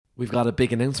We've got a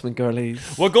big announcement, girlies.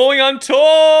 We're going on tour!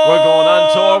 We're going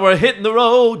on tour. We're hitting the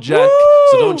road, Jack. Woo!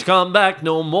 So don't you come back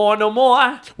no more, no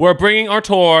more. We're bringing our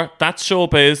tour, That's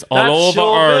Showbiz, all over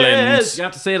Ireland. You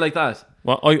have to say it like that.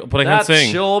 But I can't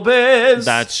sing. That's Showbiz.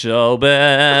 That's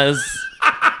Showbiz.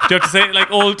 Do you have to say it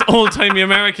like old-timey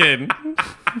American?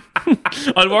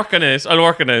 I'll work on it.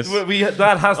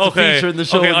 That has to feature in the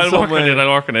show. Okay, I'll work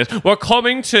on it. We're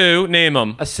coming to, name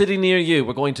them. A city near you.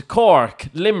 We're going to Cork,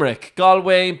 Limerick,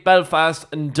 Galway, Belfast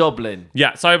and Dublin.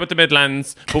 Yeah, sorry about the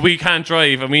Midlands, but we can't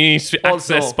drive and we need to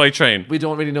access by train. We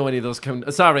don't really know any of those.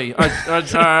 Sorry,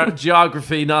 our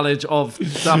geography knowledge of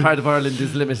that part of Ireland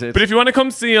is limited. But if you want to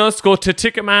come see us, go to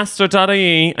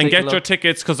ticketmaster.ie and get your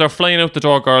tickets because they're flying out the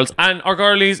door, girls. And our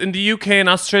girlies in the UK and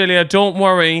Australia, don't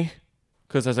worry,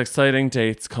 because there's exciting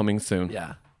dates coming soon.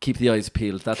 Yeah. Keep the eyes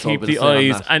peeled. That's all. Keep the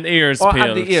eyes and ears peeled.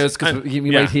 And the ears, because you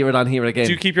might hear it on here again.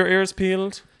 Do you keep your ears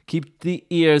peeled? Keep the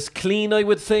ears clean, I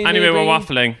would say. Anyway, maybe. we're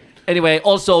waffling. Anyway,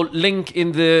 also link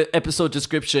in the episode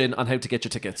description on how to get your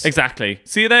tickets. Exactly.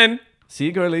 See you then. See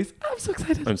you, girlies. I'm so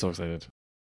excited.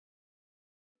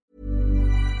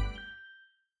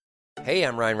 Hey,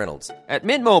 I'm Ryan Reynolds. At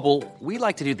Mint Mobile, we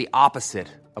like to do the opposite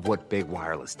of what Big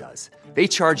Wireless does. They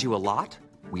charge you a lot.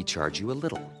 We charge you a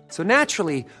little. So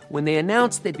naturally, when they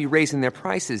announced they'd be raising their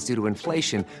prices due to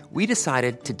inflation, we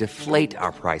decided to deflate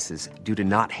our prices due to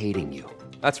not hating you.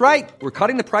 That's right. We're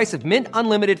cutting the price of Mint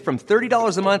Unlimited from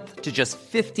 $30 a month to just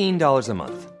 $15 a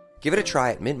month. Give it a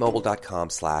try at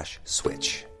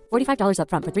mintmobile.com/switch. $45 up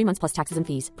front for 3 months plus taxes and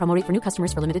fees. Promo rate for new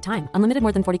customers for limited time. Unlimited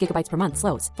more than 40 gigabytes per month.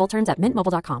 Slows full terms at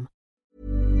mintmobile.com.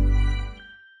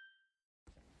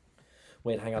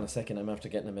 Wait, hang on a second. I'm after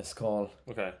getting a missed call.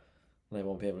 Okay. And I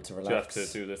won't be able to relax. Do you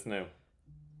have to do this now?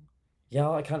 Yeah,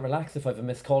 I can't relax if I have a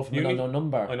missed call from an unknown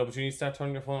number. I know, but you need to start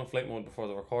turning your phone on flight mode before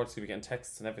the record so you're getting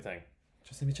texts and everything.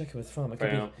 Just let me check who it's from. It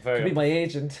Very could be my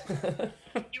agent. You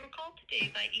were called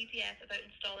today by EDF about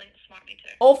installing a smart meter.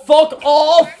 Oh, fuck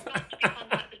off! Not to be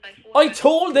contacted by phone. I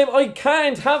told them I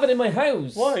can't have it in my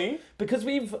house. Why? Because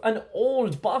we've an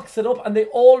old box set up and they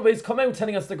always come out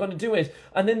telling us they're going to do it.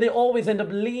 And then they always end up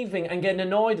leaving and getting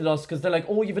annoyed at us because they're like,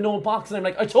 oh, you've an old box. And I'm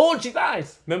like, I told you that.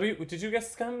 Remember, did you get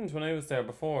scammed when I was there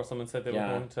before? Someone said they were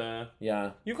going to...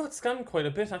 Yeah. You got scammed quite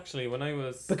a bit, actually, when I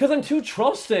was... Because I'm too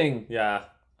trusting. Yeah.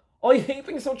 I hate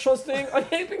being so trusting. I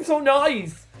hate being so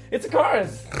nice. It's a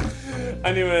curse.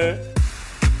 Anyway...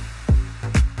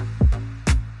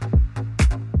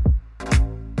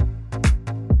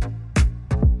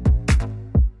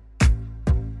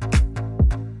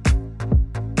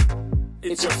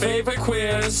 It's your favourite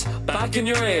quiz, back in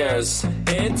your ears.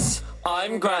 It's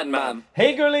I'm Grandmam.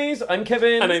 Hey girlies, I'm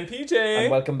Kevin. And I'm PJ.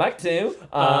 And welcome back to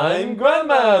I'm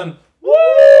Grandmam.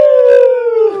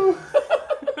 Woo!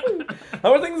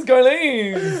 How are things,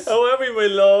 girlies? How are we, my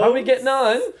love? How are we getting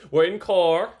on? We're in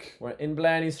Cork. We're in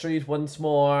Blarney Street once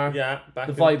more. Yeah,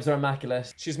 the vibes are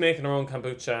immaculate. She's making her own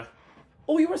kombucha.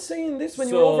 Oh, you were saying this when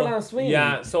you were over last week.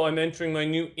 Yeah, so I'm entering my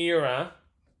new era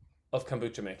of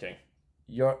kombucha making.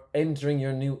 You're entering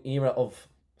your new era of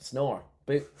snore.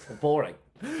 Boring.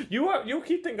 You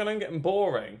keep thinking I'm getting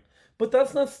boring. But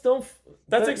that's not stuff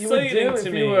that's that exciting you would do to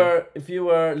if me. If you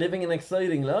were living an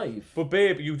exciting life. But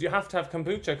babe, you have to have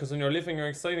kombucha because when you're living your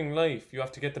exciting life, you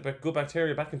have to get the good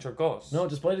bacteria back into your gut. No,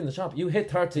 just buy it in the shop. You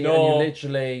hit 30 and you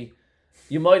literally...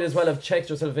 You might as well have checked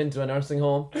yourself into a nursing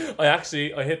home. I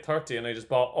hit 30 and I just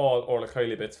bought all Orla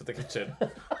Kylie bits for the kitchen.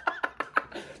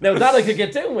 Now that I could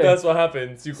get down with. That's what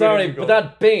happens. But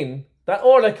that bin, that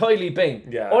Orla Kylie bin.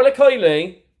 Yeah. Orla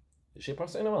Kylie, is she a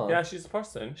person or what? Yeah, she's a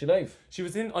person. She live? She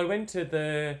was in, I went to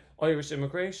the Irish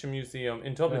Immigration Museum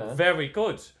in Dublin. Yeah. Very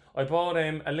good. I bought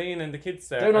Elaine and the kids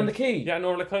there. Down on the quay? Yeah, and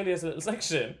Orla Kylie has a little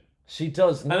section. She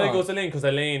does not. And I goes Elaine, because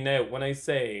Elaine now, when I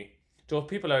say, Joe,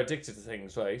 people are addicted to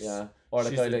things, right? Yeah.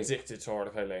 She's addicted to Orla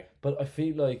Kylie. But I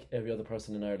feel like every other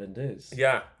person in Ireland is.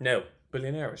 Yeah, no.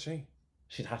 Billionaire, is she?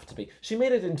 She'd have to be. She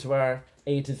made it into our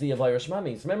A to Z of Irish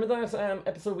Mammies. Remember that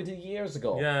episode we did years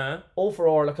ago? Yeah. Oh, for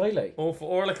Orla Kylie. Oh, for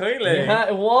Orla Kylie. Yeah,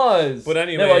 it was. But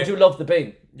anyway. No, I do love the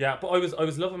bin. Yeah, but I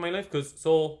was loving my life because,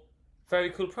 very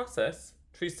cool process.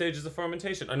 3 stages of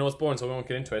fermentation. I know it's boring, so we won't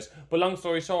get into it. But long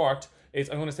story short, is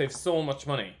I'm going to save so much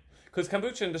money. Because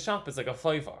kombucha in the shop is like a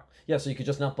 $5. Yeah, so you could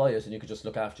just not buy it and you could just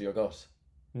look after your gut.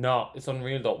 No, it's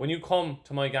unreal though. When you come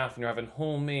to my gaff and you're having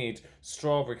homemade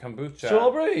strawberry kombucha.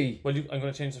 Strawberry? Well, I'm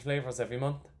going to change the flavours every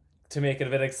month to make it a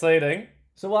bit exciting.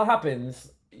 So what happens?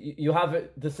 You have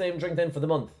the same drink then for the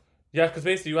month? Yeah, because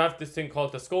basically you have this thing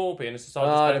called the Scopy and it's just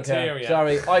all this bacteria.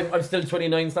 Sorry, I'm still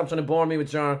 29. Stop trying to bore me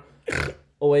with your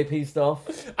OAP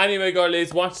stuff. Anyway,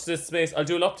 girlies, watch this space. I'll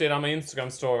do an update on my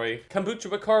Instagram story. Kombucha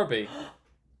with Kirby.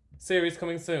 Series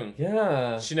coming soon.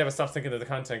 Yeah. She never stops thinking of the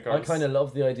content, I girls. kind of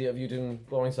love the idea of you doing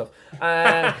boring stuff.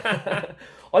 I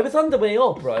was on the way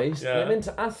up, right? Yeah. And I meant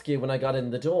to ask you when I got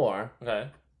in the door, Okay.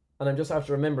 and I'm just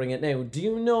after remembering it now. Do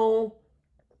you know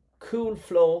Cool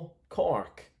Flow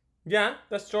Cork? Yeah,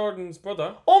 that's Jordan's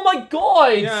brother. Oh my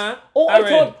god! Yeah, Oh,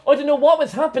 Aaron. I didn't know what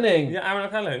was happening. Yeah, Aaron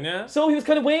O'Callaghan, yeah. So he was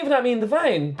kind of waving at me in the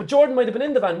van, but Jordan might have been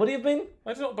in the van. Would he have been?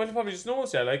 I don't know, but he probably just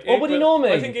knows, yeah. Like, Oh, would he know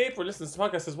me? I think April listens to the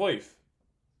podcast, his wife.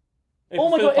 Oh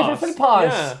my god, April Philpott.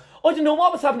 Philpott. Yeah. I didn't know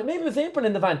what was happening. Maybe it was April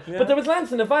in the van. Yeah. But there was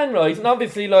Lance in the van, right? And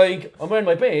obviously, like, I'm wearing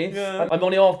my base. Yeah. I'm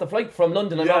only off the flight from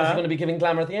London. I'm Yeah. obviously going to be giving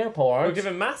glamour at the airport. We're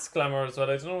giving mask glamour as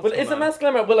well, I don't know. Well, is it mass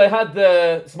glamour? Well, I had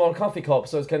the small coffee cup,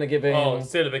 so I was kind of giving... Oh,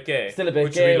 still a bit gay. Still a bit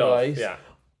which gay, we love. right? Yeah.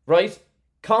 Right?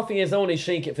 Coffee is only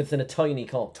chic if it's in a tiny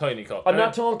cup. Tiny cup. I'm right?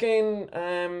 not talking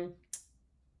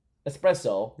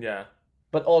espresso, Yeah.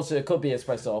 but also it could be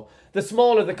espresso. The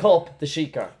smaller the cup, the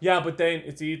chicer. Yeah, but then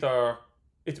it's either...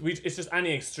 It's just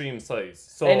any extreme size.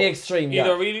 So Any extreme, yeah.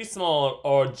 Either really small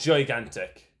or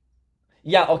gigantic.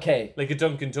 Yeah, okay. Like a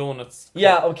Dunkin' Donuts.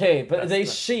 Yeah, okay. But are That's they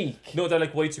not- chic? No, they're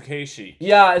like Y2K chic.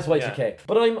 Yeah, it's Y2K. Yeah.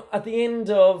 But I'm at the end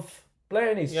of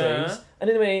Blarney Street. Yeah. And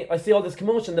anyway, I see all this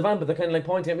commotion in the van, but they're kind of like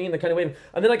pointing at me and they're kind of waving.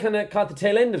 And then I kind of caught the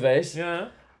tail end of it. Yeah.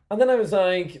 And then I was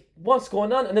like, what's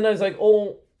going on? And then I was like,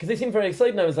 oh, because they seemed very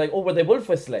excited. And I was like, oh, were they wolf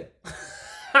whistling?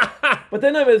 But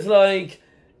then I was like,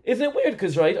 isn't it weird?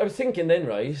 Because, right, I was thinking then,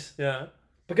 right, Yeah.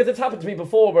 because it's happened to me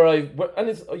before where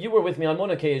you were with me on one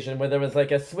occasion where there was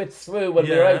like a switch swoo when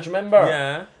we were out, remember?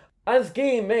 Yeah. As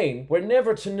gay men, we're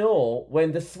never to know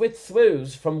when the switch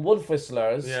swoos from wolf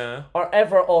whistlers Yeah. are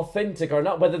ever authentic or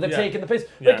not, whether they're Yeah. taking the piss.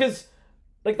 Yeah. Because,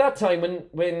 like that time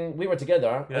when we were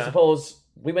together, I Yeah. suppose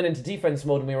we went into defense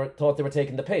mode and thought they were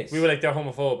taking the piss. We were like, they're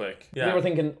homophobic. Yeah. We were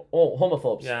thinking, oh,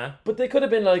 homophobes. Yeah. But they could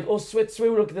have been like, oh, switch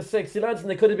swoo, look at the sexy lads, and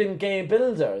they could have been gay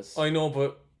builders. I know,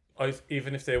 but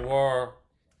even if they were...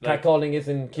 Like, Catcalling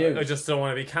isn't cute. I just don't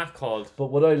want to be catcalled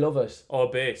But would I love it or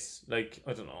base. Like,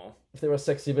 I don't know. if they were a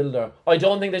sexy builder? I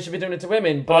don't think they should be doing it to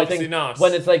women, but Obviously I think not.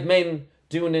 when it's like men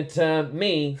doing it to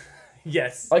me,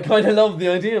 Yes. I kind of love the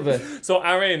idea of it. So,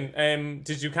 Aaron,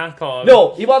 did you catcall?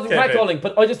 No, he wasn't Kevin? catcalling,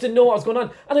 but I just didn't know what was going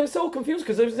on. And I was so confused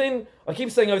because I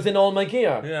keep saying I was in all my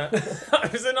gear. Yeah. I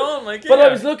was in all my gear. But I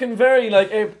was looking very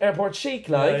like airport chic,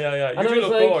 like. Yeah. You And I do was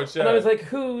look like, gorgeous, yeah. And I was like,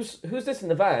 who's this in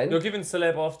the van? You're giving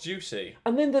celeb off duty.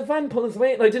 And then the van pulls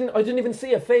away, and I didn't even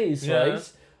see a face, Yeah.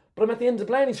 right? But I'm at the end of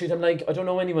Blarney Street. I'm like, I don't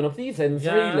know anyone up these ends,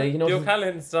 really. You know, The it's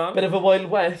O'Callaghan stop. a bit of a Wild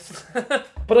West.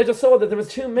 But I just saw that there was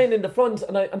two men in the front,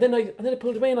 and then I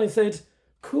pulled away and I said,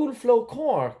 Cool Flow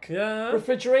Cork. Yeah.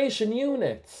 Refrigeration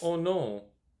units. Oh no.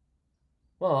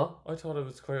 What? I thought it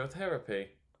was cryotherapy.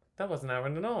 That wasn't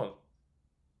Aaron at all.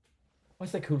 I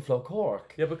said Cool Flow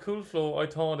Cork. Yeah, but Cool Flow, I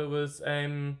thought it was.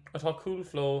 I thought Cool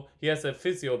Flow. He has a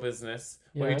physio business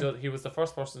where Yeah. he was the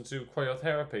first person to do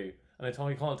cryotherapy, and I thought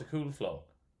he called it Cool Flow.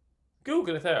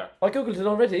 Google it there. I googled it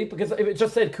already because it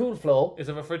just said Cool Flow. It's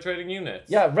a refrigerating unit.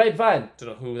 Yeah, red van. Don't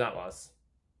know who that was.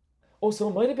 Oh, so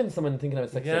it might have been someone thinking I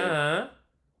was sexy. Yeah.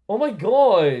 Oh my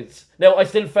god. Now, I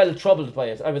still felt troubled by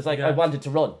it. I was like, Yeah. I wanted to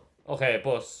run. Okay,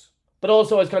 but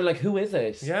Also, I was kind of like, who is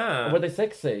it? Yeah. Or were they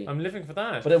sexy? I'm living for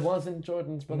that. But it wasn't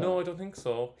Jordan's brother. No, I don't think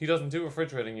so. He doesn't do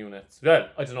refrigerating units. Well,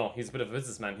 I don't know. He's a bit of a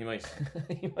businessman. He might.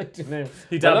 He might do now.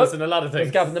 He dabbles Well, in a lot of There's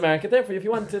things. a gap in the market there for you if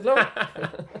you wanted, look.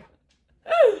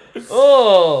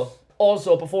 Oh!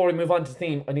 Also, before we move on to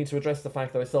theme, I need to address the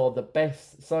fact that I saw the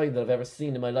best sign that I've ever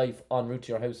seen in my life en route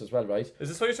to your house as well, right? Is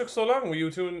this why you took so long? Were you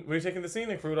taking the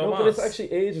scenic route? No, but it's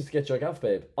actually ages to get your gaff,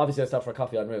 babe. Obviously, I stopped for a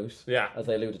coffee en route, Yeah. as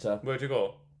I alluded to. Where'd you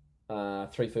go?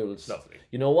 Three Fools. Lovely.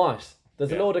 You know what?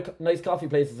 There's Yeah. a load of nice coffee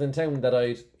places in town that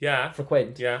I'd Yeah.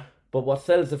 frequent. Yeah. But what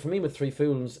sells it for me with Three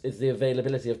Fools is the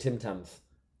availability of Tim Tams.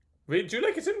 Wait, do you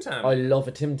like a Tim Tam? I love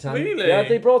a Tim Tam. Really? Yeah,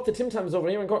 they brought the Tim Tams over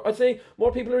here in Cork. I'd say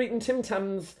more people are eating Tim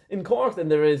Tams in Cork than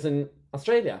there is in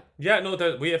Australia. Yeah, no,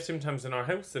 we have Tim Tams in our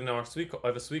house. In our I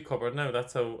have a sweet cupboard now.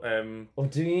 That's how. Oh,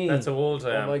 do you? That's how old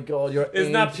I am. Oh my god, you're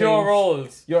Isn't that ancient. pure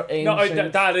old? You're No,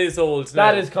 ancient. that is old.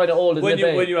 Now. That is kind of old, isn't when it, you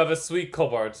babe? when you have a sweet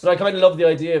cupboard. But I kind of love the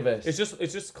idea of it. It's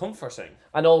just comforting.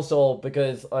 And also,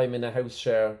 because I'm in a house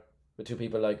share with two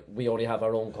people, like, we only have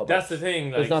our own cupboard. That's the thing.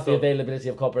 Like, There's not so, the availability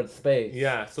of cupboard space.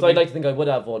 Yeah, So, so I'd we- like to think I would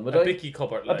have one, would a I? bicky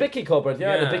cupboard. A Like. bicky cupboard,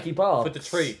 yeah, and a bicky box. For the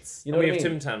treats. You know And what we I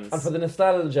have mean? Tim Tams. And for the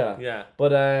nostalgia. Yeah.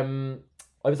 But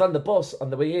I was on the bus on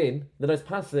the way in, then I was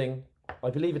passing, I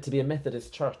believe it to be a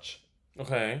Methodist church.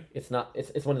 Okay. It's not,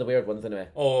 it's one of the weird ones anyway.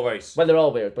 Oh, right. Well, they're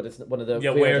all weird, but it's one of the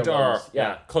Yeah, weirder weirder. ones.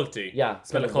 Yeah. Culty. Yeah,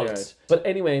 Smell kind of of cult. weird. But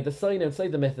anyway, the sign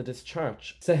outside the Methodist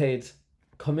church said,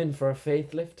 come in for a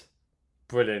faith lift.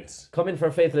 Brilliant. Come in for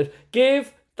a faith lift.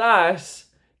 Give that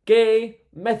gay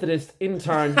Methodist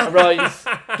intern a rise.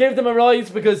 Give them a rise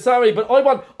because, sorry, but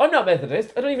I'm not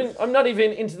Methodist. I'm not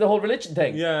even into the whole religion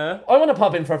thing. Yeah. I want to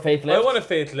pop in for a faith lift. I want a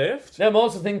faith lift. Now I'm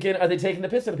also thinking, are they taking the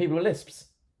piss out of people with lisps?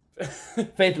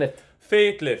 Faith lift.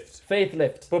 Faith lift. Faith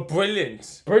lift. But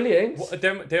brilliant. Brilliant.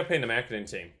 Well, they're playing the marketing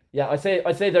team. Yeah, I say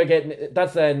they're getting,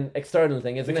 that's an external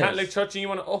thing, isn't The it? Catholic Church, and you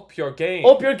want to up your game.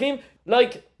 Up your game.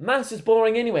 Like, mass is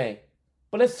boring anyway.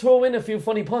 But let's throw in a few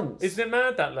funny puns. Isn't it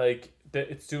mad that, like, that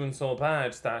it's doing so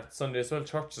bad that Sunday as well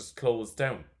churches closed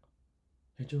down?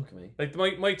 You're joking me. Like,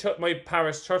 my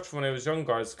parish church when I was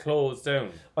younger is closed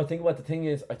down. I think what the thing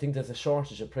is, I think there's a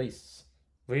shortage of priests.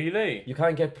 Really? You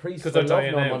can't get priests 'Cause for they're love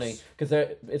dying nor out. money. Because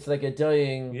it's like a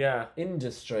dying Yeah.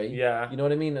 industry. Yeah. You know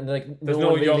what I mean? And like, There's no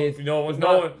one really is, no there's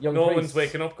not young one's priests.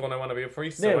 waking up going, I want to be a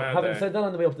priest. Now, so are having they? said that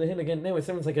on the way up the hill again, now it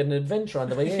sounds like an adventure on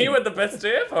the way in. You had the best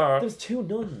day ever. There's 2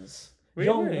 nuns. Really?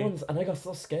 Young nuns. And I got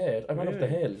so scared. I ran up the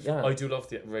hill. Yeah. I do love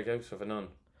the rig out of a nun.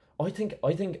 I think,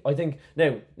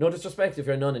 now, no disrespect if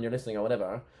you're a nun and you're listening or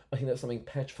whatever, I think there's something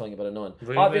petrifying about a nun.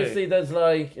 Really? Obviously, there's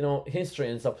like, history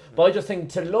and stuff, but I just think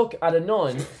to look at a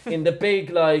nun in the big,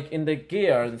 like, in the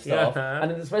gear and stuff, Yeah.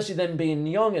 and especially them being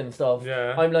young and stuff,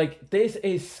 Yeah. I'm like, this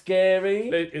is scary.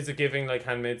 Is it giving, like,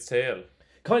 Handmaid's Tale?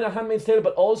 Kind of Handmaid's Tale,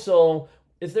 but also,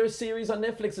 is there a series on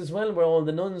Netflix as well where all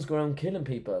the nuns go around killing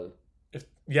people?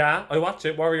 Yeah, I watch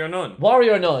it. Warrior Nun.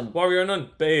 Warrior Nun. Warrior Nun.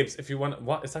 Babes, if you want...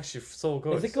 It's actually so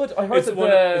good. Is it good? I heard that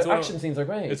the action scenes are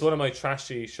great. It's one of my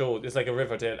trashy shows. It's like a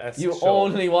Riverdale-esque You show.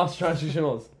 only watch trashy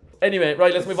shows. Anyway,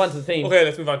 right, let's move on to the theme. Okay,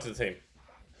 let's move on to the theme.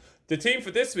 The theme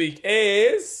for this week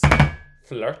is...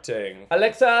 flirting.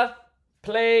 Alexa,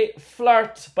 play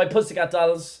Flirt by Pussycat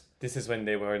Dolls. This is when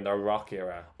they were in their rock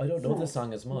era. I don't know this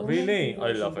song as much. Really?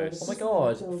 I love it. Oh my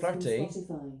god, flirty.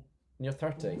 And you're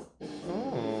 30.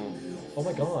 Oh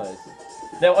my god.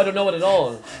 Now, I don't know it at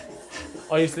all.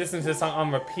 I used to listen to this song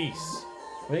on repeat.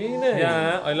 Really?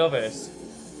 Yeah, I love it.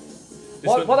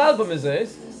 What album is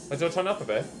this? I don't turn up a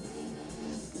bit.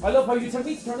 I love how you tell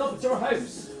me to turn up, it's your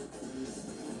house.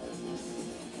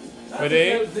 That's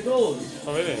Ready? The gold.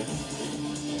 Oh, really?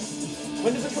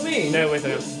 When does it come in? No, wait a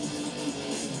minute.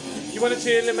 You want to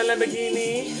chill in my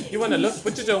Lamborghini? You want to look,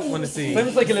 but you don't want to see.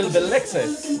 Sounds like a little bit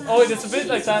Alexis. Oh, it's a bit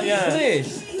like that, yeah. It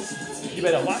is. You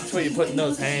better watch where you put in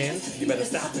those hands. You better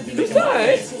stop if you Who's make a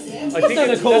that? mistake. I think not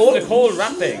it's Nicole. that's Nicole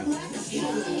rapping. I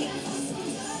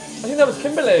think that was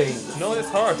Kimberly. No, it's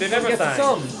her. They never Get the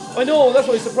sang. song. I know, that's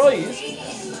why I'm surprised.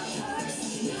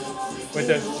 Wait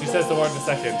there, she says the word in a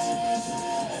second.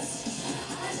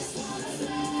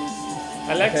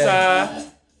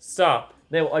 Alexa, stop.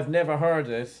 Now, I've never heard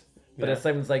it, but Yeah. it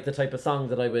sounds like the type of song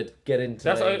that I would get into.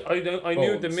 That's like, I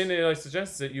knew the bones. minute I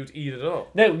suggested it, you'd eat it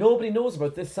up. Now, nobody knows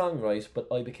about this song, right? But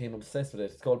I became obsessed with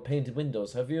it. It's called Painted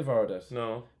Windows. Have you ever heard it?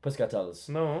 No. Pussycat Dolls.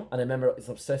 No. And I remember I was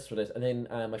obsessed with it. And then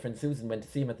my friend Susan went to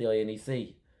see him at the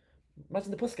INEC.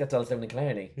 Imagine the Pussycat Dolls down in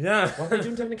Clarny. Yeah. What are they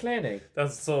doing down in Clarny?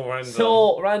 That's so random.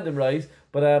 So random, right?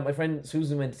 But my friend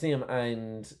Susan went to see him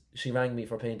and she rang me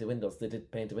for Painted Windows. They did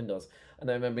Painted Windows. And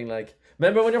I remember being like,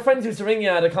 remember when your friends used to ring you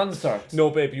at a concert? No,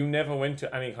 babe, you never went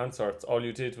to any concerts. All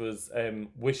you did was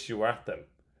wish you were at them.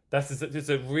 It's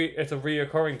a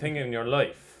reoccurring thing in your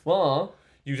life. What?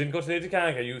 You didn't go to Lady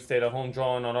Gaga, you stayed at home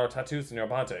drawing on our tattoos in your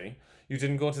body. You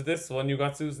didn't go to this one, you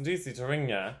got Susan Deasy to ring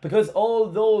ya. Because all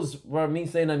those were me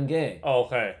saying I'm gay.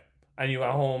 Okay. And you were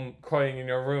at home crying in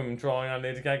your room drawing on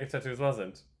Lady Gaga tattoos,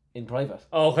 wasn't? In private.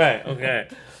 Okay, okay.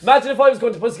 Imagine if I was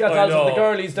going to Pussycat I Dolls with know. the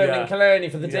girlies down Yeah. in Killarney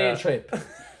for the Yeah. day trip.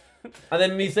 And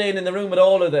then me staying in the room with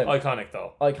all of them. Iconic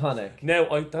though. Iconic. Now,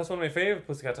 that's one of my favourite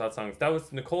Pussycat Dolls songs. That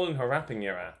was Nicole in her rapping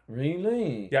era.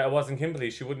 Really? Yeah, it wasn't Kimberly.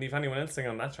 She wouldn't leave anyone else sing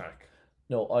on that track.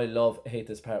 No, I hate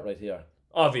this part right here.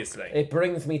 Obviously. It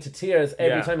brings me to tears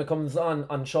every Yeah. time it comes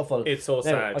on shuffle. It's so Now,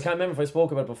 sad. I can't remember if I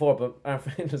spoke about it before, but our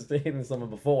friend was dating someone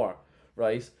before,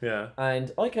 right? Yeah.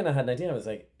 And I kind of had an idea. I was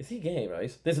like, is he gay,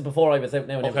 right? This is before I was out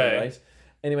now and everything, Okay. right?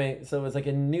 Anyway, so it was like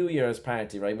a New Year's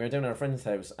party, right? We were down at our friend's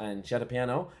house and she had a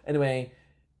piano. Anyway,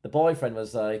 the boyfriend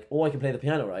was like, oh, I can play the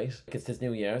piano, right? It's his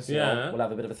New Year's, you know, Yeah. we'll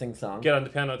have a bit of a sing-song. Get on the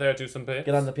piano there, do some bits.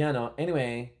 Get on the piano.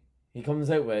 Anyway, he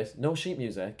comes out with no sheet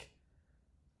music.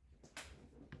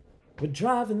 We're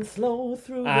driving slow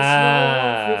through the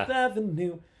snow of Fifth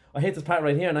Avenue. I hate this part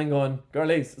right here, and I'm going,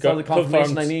 girlies, it's all the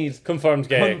confirmation I need. Confirmed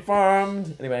gay.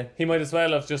 Confirmed. Anyway. He might as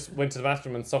well have just went to the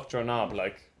bathroom and sucked your knob,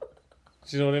 like.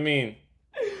 Do you know what I mean?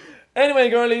 Anyway,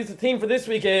 girlies, the theme for this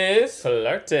week is...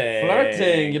 Flirting.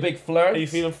 Flirting, you big flirt. Are you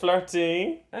feeling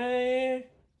flirty? No.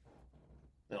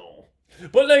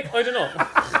 But, like, I don't know.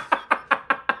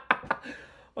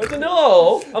 I don't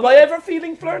know. Am I ever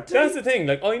feeling flirty? That's the thing.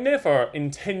 Like, I never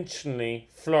intentionally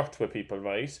flirt with people,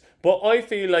 right? But I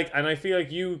feel like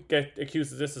you get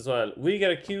accused of this as well. We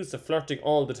get accused of flirting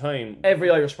all the time Every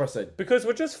Irish person. because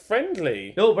we're just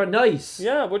friendly. No, we're nice.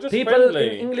 Yeah, we're just People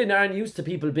friendly. in England aren't used to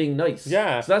people being nice.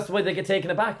 Yeah. So that's why they get taken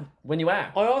aback when you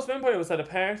are. I also remember I was at a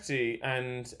party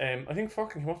and I think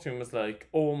Forkin came up to me and was like,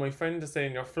 "Oh, my friend is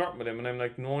saying you're flirting with him," and I'm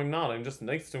like, "No, I'm not. I'm just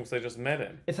nice to him because I just met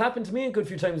him." It's happened to me a good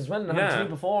few times as well, and it happened to Yeah. me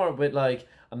before with like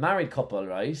a married couple,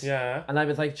 right? Yeah. And I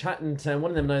was like chatting to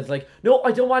one of them, and I was like, "No,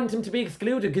 I don't want him to be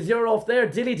excluded because you're off there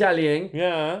dilly-dallying,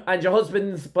 Yeah. and your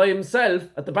husband's by himself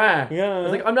at the bar." Yeah. I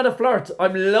was like, "I'm not a flirt.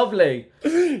 I'm lovely."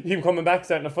 Him coming back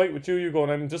starting a fight with you going,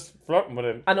 "I'm just flirting with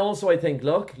him." And also, I think,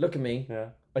 look at me. Yeah.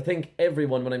 I think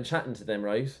everyone when I'm chatting to them,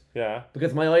 right? Yeah.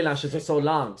 Because my eyelashes are so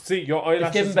long. See, your It's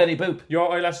eyelashes. giving Betty Boop. Your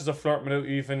eyelashes are flirting without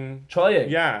even Trying.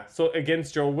 Yeah. So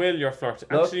against your will, you're flirting.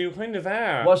 Look. Actually, you kind of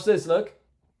are. Watch this. Look.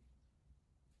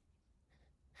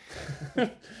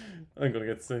 I'm gonna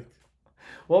get sick.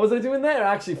 What was I doing there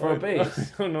actually for a I bit?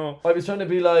 don't know. I was trying to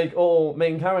be like,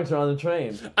 main character on the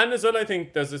train. And as well, I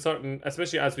think there's a certain,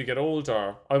 especially as we get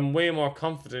older, I'm way more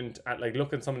confident at like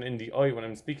looking someone in the eye when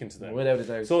I'm speaking to them. Without a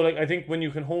doubt. So like, I think when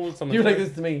you can hold someone, You like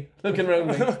this to me, looking around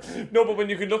me. No, but when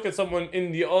you can look at someone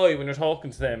in the eye when you're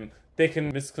talking to them, they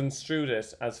can misconstrue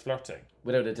it as flirting.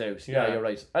 Without a doubt. Yeah, Yeah. you're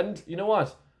right. And you know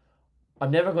what? I'm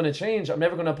never going to change. I'm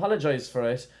never going to apologise for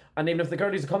it. And even if the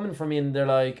girlies are coming for me and they're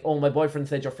like, "Oh, my boyfriend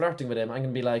said you're flirting with him," I'm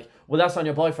going to be like, "Well, that's on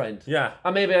your boyfriend." Yeah.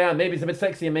 And maybe I am. Maybe it's a bit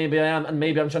sexy and maybe I am. And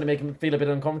maybe I'm trying to make him feel a bit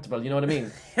uncomfortable. You know what I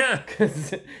mean? Yeah.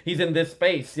 Because he's in this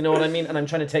space. You know what I mean? And I'm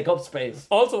trying to take up space.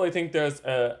 Also, I think there's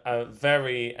a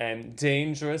very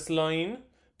dangerous line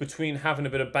between having a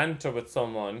bit of banter with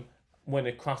someone when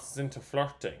it crosses into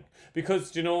flirting.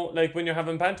 Because, you know, like when you're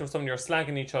having banter with someone, you're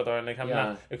slagging each other and like having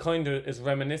Yeah. that, it kind of is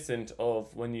reminiscent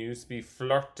of when you used to be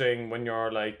flirting when you're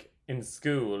like in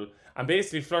school. And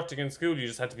basically flirting in school, you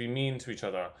just had to be mean to each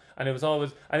other. And it was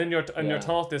always, and then you're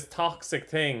taught this toxic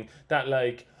thing that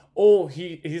like, "Oh,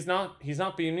 he's not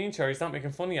being mean to her, he's not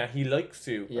making fun of you, he likes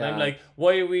you." Yeah. And I'm like,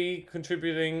 why are we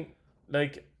contributing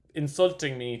like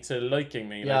insulting me to liking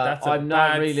me? Yeah, like, that's I'm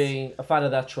not really a fan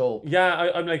of that trope. Yeah,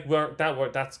 I'm like,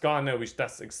 that's gone now.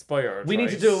 That's expired. We need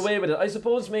right? to do away with it. I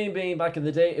suppose maybe back in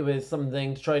the day it was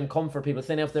something to try and comfort people.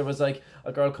 Saying if there was like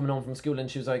a girl coming home from school and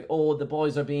she was like, "Oh, the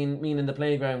boys are being mean in the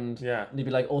playground." Yeah. And you'd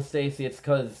be like, "Oh, Stacey, it's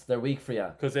because they're weak for you."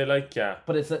 because they like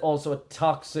But it's also a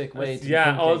toxic way to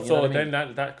yeah. be thinking, Also, you know what I mean?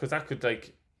 then that because that could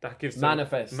like that gives them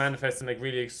manifest in like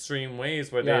really extreme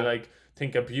ways where Yeah. they like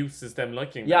think abuse is them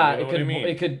liking. Yeah, them, you know it could what I mean?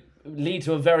 it could lead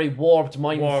to a very warped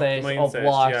mindset, of mindset,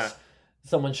 what yeah.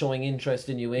 someone showing interest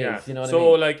in you is. Yeah. You know what so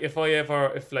I mean? like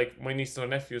if like my nieces or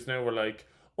nephews now were like,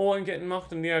 "Oh, I'm getting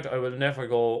mocked in the yard," I will never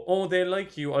go, "Oh, they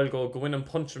like you." I'll go in and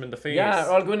punch them in the face. Yeah,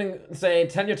 or I'll go in and say,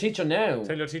 "Tell your teacher now."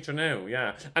 Tell your teacher now,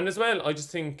 yeah. And as well, I just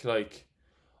think like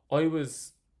I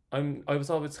was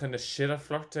always kind of shit at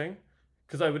flirting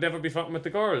because I would never be flirting with the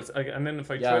girls. And then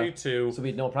if I tried to, So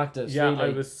we'd no practice. yeah, really. I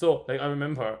was so like I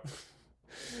remember.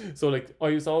 So like I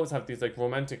used to always have these like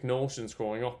romantic notions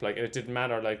growing up. Like it didn't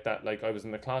matter like that. Like I was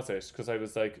in the closet because I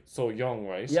was like so young,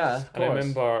 right? Yeah, of And I course.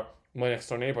 remember my next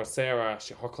door neighbor Sarah,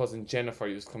 her cousin Jennifer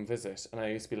used to come visit, and I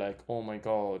used to be like, "Oh my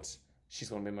god, she's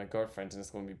going to be my girlfriend and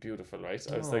it's going to be beautiful," right?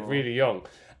 I was like really young.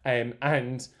 And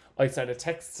I started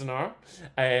texting her,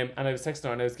 and I was texting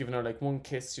her and I was giving her like one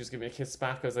kiss. She was giving me a kiss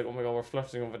back. I was like, "Oh my god, we're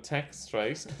flirting over text,"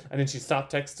 right? And then she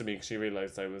stopped texting me because she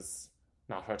realised I was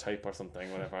not her type or something,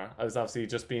 whatever. I was obviously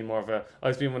just being one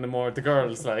of the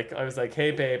girls, like, I was like,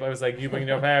 "Hey babe," I was like, "You bring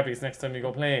your Barbies next time you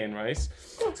go playing," right?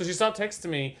 So she stopped texting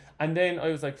me, and then I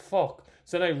was like, fuck.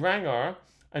 So then I rang her,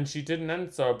 and she didn't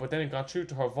answer, but then it got through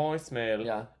to her voicemail,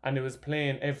 Yeah. and it was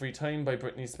playing Every Time by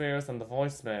Britney Spears on the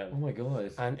voicemail. Oh my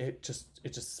god. And it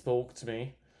just spoke to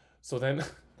me. So then,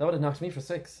 That would have knocked me for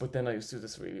 6. but then I used to do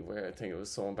this really weird thing. It was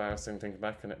so embarrassing thinking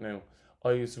back on it now.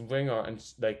 I used to ring her and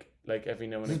like every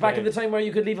now and This is again. back in the time where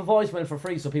you could leave a voicemail for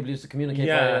free, so people used to communicate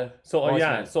Yeah. via So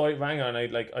voicemail. so I rang her and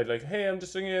I'd like, "Hey, I'm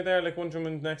just ringing you there, like wondering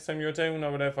when next time you're down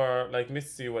or whatever, like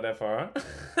miss you, whatever."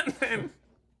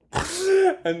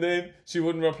 and then she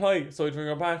wouldn't reply, so I'd ring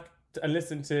her back and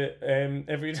listen to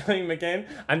Every Time again.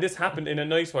 And this happened in a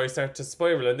night where I started to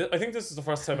spiral. And I think this was the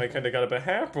first time I kind of got a bit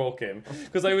heartbroken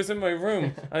because I was in my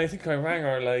room and I think I rang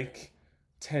her like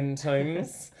 10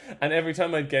 times, and every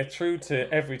time I'd get through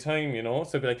to Every Time, you know,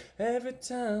 so I'd be like, "Every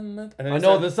time," and then I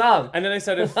know the song. and then I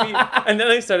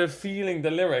started feeling the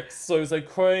lyrics. So I was like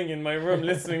crying in my room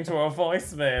listening to her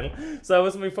voicemail. So that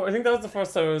was I think that was the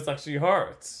first time I was actually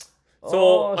hurt. So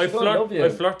Oh, I she don't love you. I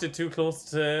flirted too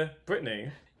close to Britney.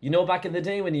 You know, back in the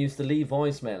day when you used to leave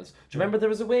voicemails, do you remember there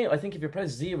was a way, I think if you press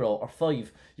 0 or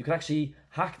 5, you could actually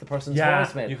hack the person's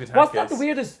voicemail. You could hack Wasn't that it. the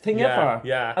weirdest thing Yeah, ever?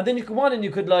 yeah. And then you could go on and you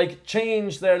could like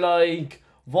change their like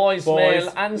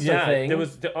voicemail answer thing. It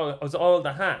was all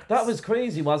the hacks. That was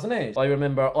crazy, wasn't it? I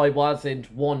remember I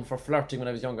wasn't one for flirting when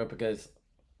I was younger because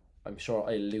I'm sure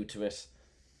I allude to it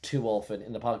too often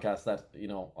in the podcast that, you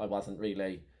know, I wasn't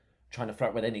really trying to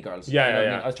flirt with any girls. Yeah, You know what I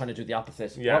yeah. mean? I was trying to do the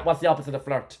opposite. Yeah. What's the opposite of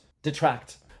flirt?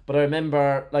 Detract. But I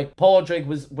remember, like, Padraig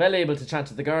was well able to chat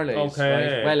to the girlies.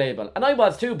 Okay. Right? Well able. And I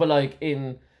was too, but, like,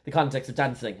 in the context of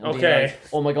dancing. And being Okay. like,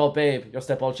 oh my God, babe, your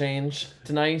step all change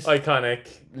tonight. Iconic.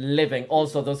 Living.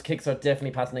 Also, those kicks are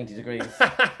definitely past 90 degrees.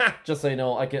 Just so you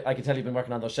know, I can tell you've been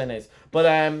working on those shennies. But,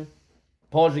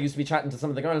 Padraig used to be chatting to some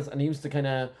of the girls and he used to kind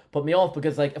of put me off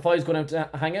because, like, if I was going out to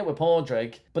hang out with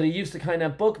Padraig, but he used to kind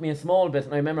of book me a small bit.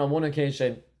 And I remember on one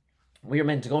occasion, we were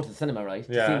meant to go to the cinema, right?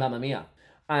 To Yeah. see Mamma Mia.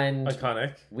 And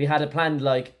Iconic. we had it planned,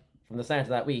 like, from the start of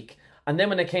that week. And then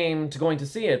when it came to going to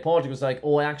see it, Padraig was like,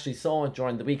 oh, I actually saw it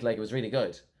during the week, like, it was really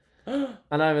good.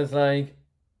 And I was like,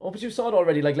 oh, but you saw it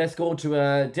already, like, let's go to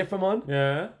a different one.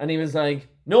 Yeah. And he was like,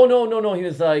 no. He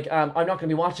was like, I'm not going to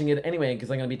be watching it anyway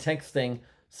because I'm going to be texting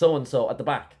so-and-so at the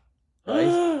back.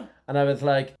 Right? And I was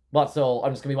like, what, so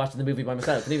I'm just going to be watching the movie by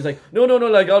myself? And he was like, no,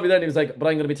 like, I'll be there. And he was like, but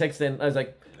I'm going to be texting. I was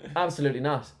like, absolutely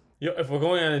not. If we're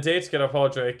going on a date together,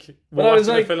 Padraig, But we're I was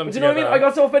watching like, a film do you know what I together. mean? I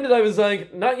got so offended. I was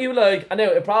like, not you, like, I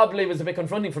know it probably was a bit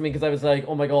confronting for me because I was like,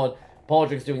 oh my God,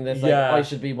 Padraig's doing this. Like, Yeah. I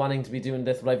should be wanting to be doing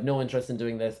this, but I have no interest in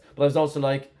doing this. But I was also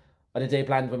like, I had a day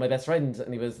planned with my best friend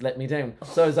and he was letting me down.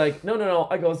 So I was like, no.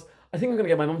 I goes, I think I'm going to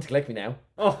get my mum to collect me now.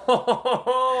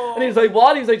 And he was like,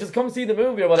 what? He was like, just come see the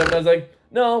movie or whatever. And I was like,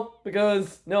 no,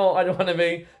 because no, I don't want to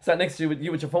be sat next to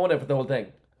you with your phone out for the whole thing.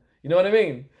 You know what I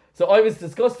mean? So I was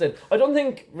disgusted. I don't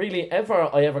think really I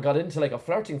ever got into like a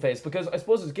flirting phase because I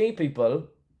suppose as gay people,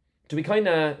 do we kind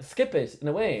of skip it in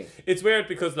a way? It's weird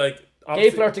because, like, Gay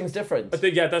obviously- flirting's different.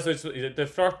 Yeah, that's what the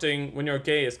flirting when you're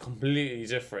gay is completely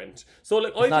different. So,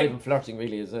 like, It's not even flirting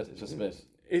really, is it? It's just a bit.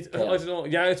 I don't know.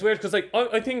 Yeah, it's weird because, like,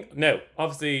 I think now,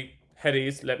 obviously,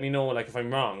 headies, let me know, like, if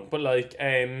I'm wrong. But, like,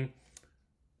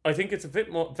 I think it's a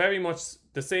bit more, very much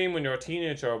the same when you're a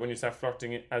teenager or when you start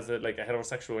flirting as a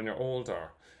heterosexual when you're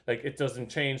older. Like, it doesn't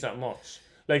change that much.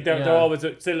 Like, they're always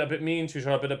still a bit mean to each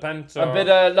other, a bit of banter. A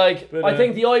bit like, I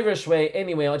think the Irish way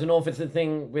anyway, I don't know if it's a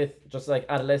thing with just like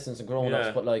adolescents and grown-ups,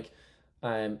 Yeah. but like,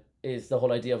 is the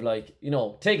whole idea of like, you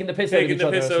know, taking the piss out of Taking each the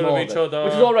other. piss a out of small each bit, other.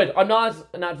 Which is alright. I'm not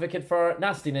an advocate for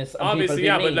nastiness and Obviously, people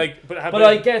yeah, being but mean. like, But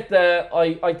I get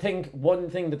I think one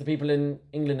thing that the people in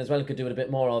England as well could do it a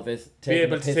bit more of is be taking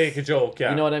able the to piss. take a joke,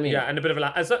 yeah. You know what I mean? Yeah, and a bit of a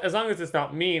laugh. As long as it's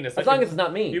not mean. It's As long as it's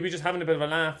not mean. You'll be just having a bit of a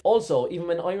laugh. Also, even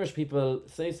when Irish people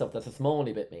say stuff that's a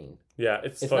smally bit mean, Yeah,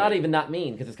 it's it's funny. not even that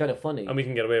mean because it's kind of funny. And we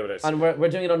can get away with it. And we're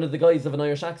doing it under the guise of an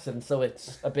Irish accent, so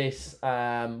it's a bit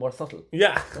more subtle.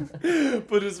 Yeah,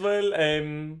 but as well,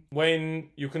 when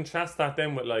you contrast that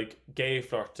then with like gay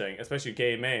flirting, especially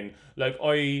gay men, like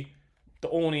the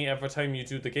only ever time you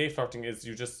do the gay flirting is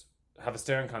you just have a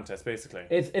staring contest, basically.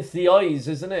 It's the eyes,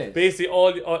 isn't it? Basically,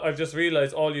 I've just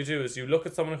realised all you do is you look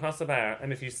at someone across the bar,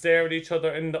 and if you stare at each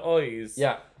other in the eyes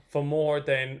Yeah. for more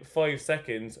than 5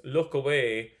 seconds, look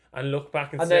away and look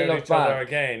back and And stare then at look each other back.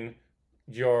 again,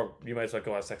 you might as well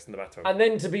go have sex in the bathroom. And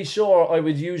then to be sure, I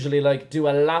would usually like do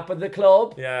a lap of the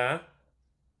club Yeah.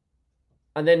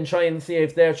 and then try and see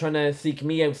if they're trying to seek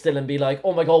me out still and be like,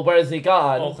 oh my God, where has he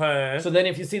gone? Okay. So then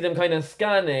if you see them kind of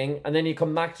scanning and then you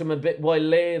come back to them a bit while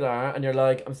later and you're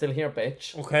like, I'm still here,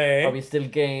 bitch. Okay. Are we still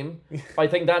game? I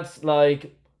think that's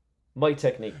like my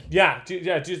technique. Yeah, do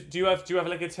you have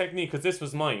like a technique? Because this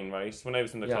was mine, right? When I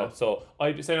was in the Yeah. club, so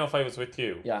I say now if I was with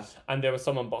you, Yeah. and there was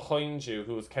someone behind you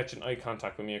who was catching eye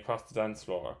contact with me across the dance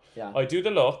floor. Yeah. I do the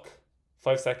look,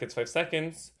 5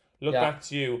 seconds. Look Yeah. back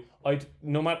to you.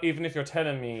 No matter even if you're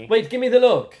telling me, Wait, give me the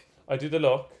look. I do the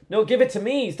look. No, give it to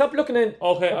me. Stop looking at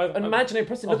Okay, an imaginary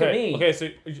person. Look at me. Okay, so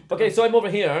Okay, so I'm over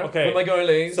here Okay. with my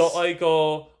girlies. So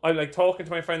I'm like talking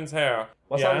to my friend's hair.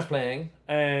 What yeah? song's playing?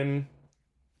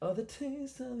 Oh, the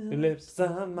taste of Your your lips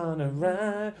I'm on a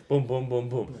ride. Boom, boom, boom,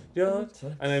 boom.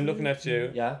 And I'm looking at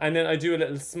you. Yeah. And then I do a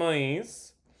little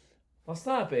smize. What's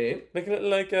that, babe? Like a little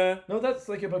like a No, that's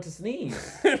like you're about to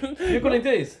sneeze. You're going like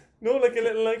this. No, like a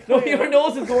little like No, your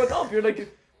nose is going up. You're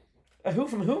like a who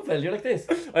from Whoville. You're like this.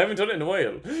 I haven't done it in a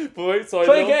while. But wait, so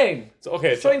Try I know, again. So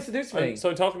okay, Try and seduce me. So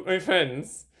I'm talking to my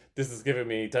friends. This is giving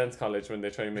me dance college when they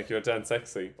try and make you dance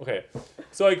sexy. Okay.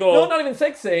 So I go No, not even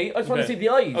sexy. I just want to Okay. see the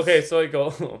eyes. Okay, so I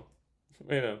go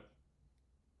you know.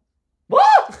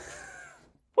 What?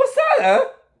 What's that? Huh?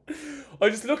 I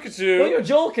just look at you. No, you're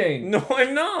joking. No,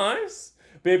 I'm not.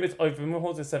 Babe, I've been with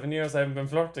Jose 7 years. I haven't been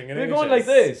flirting in You're ages. going like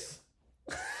this.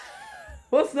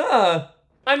 What's that?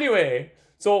 Anyway,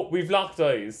 so we've locked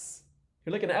eyes.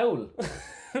 You're like an owl.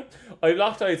 I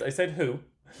locked eyes. I said who,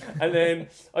 and then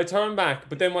I turn back.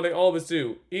 But then what I always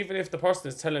do, even if the person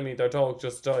is telling me their dog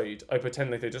just died, I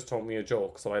pretend like they just told me a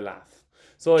joke, so I laugh.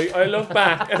 So I look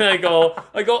back and I go.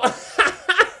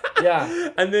 Yeah.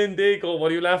 And then they go,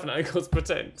 "What are you laughing at?" I goes,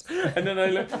 "Pretend." And then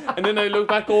I look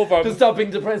back over. Just stop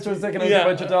being depressed for a second. Yeah,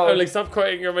 About your dog. I'm like, stop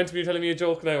crying. You're meant to be telling me a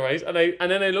joke now, right?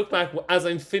 And then I look back as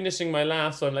I'm finishing my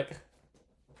laugh. So I'm like,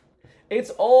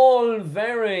 It's all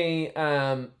very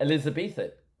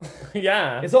Elizabethan.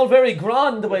 yeah. It's all very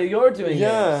grand the way you're doing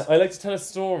Yeah, it. I like to tell a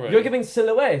story. You're giving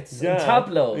silhouettes and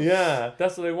tableaus. Yeah,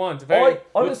 that's what I want. I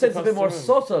would say it's a across bit more the room.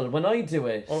 subtle when I do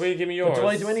it. Oh, will you give me But yours? do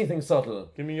I do anything subtle?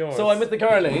 Give me yours. So I'm with the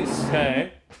girlies.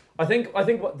 Okay. I think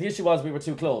what the issue was we were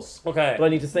too close. Okay. But I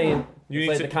need to stay in You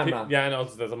inside need the to camera. Yeah, no,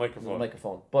 there's a microphone.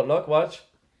 Microphone. But look, watch.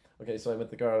 Okay, so I'm with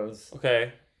the girls.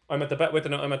 Okay. I'm at the bar.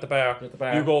 I'm at the bar. You're at the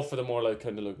bar. You go for the more like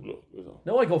kind of like.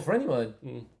 No, I go for anyone.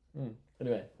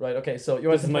 Anyway, right, okay, so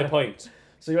you're This at is the my bar. point.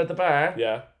 So you're at the bar.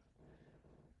 Yeah.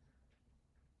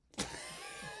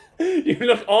 You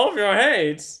look off your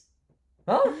head.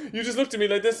 Huh? You just looked at me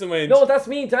like this and went. No, that's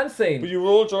me dancing. But you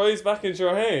rolled your eyes back into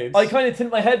your head. I kind of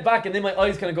tilt my head back and then my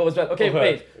eyes kind of go as well. Okay,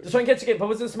 wait. Just try and catch again. But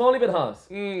was it a small bit hot?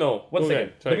 No. One Go second.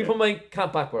 again. Try Let me again. put my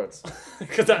cap backwards.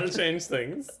 Because that'll change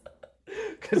things.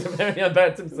 Because I'm very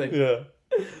embarrassing. Yeah.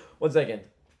 1 second.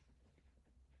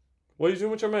 What are you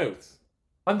doing with your mouth?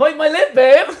 I'm biting my lip,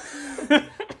 babe!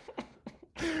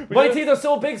 My teeth are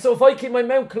so big, so if I keep my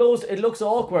mouth closed, it looks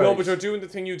awkward. No, but you're doing the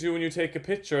thing you do when you take a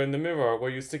picture in the mirror where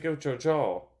you stick out your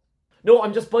jaw. No,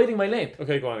 I'm just biting my lip.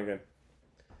 Okay, go on again.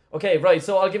 Okay, right,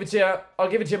 so I'll give it to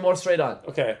you more straight on.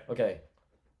 Okay. Okay.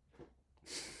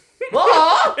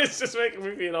 What? It's just making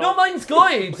me feel No, off. mine's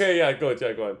good. Okay, yeah, good.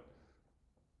 Yeah, go on.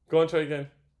 Go on, try again.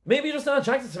 Maybe you're just not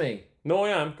attracted to me. No, I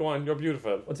am. Go on, you're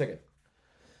beautiful. 1 second.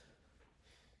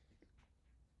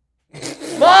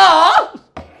 Ma!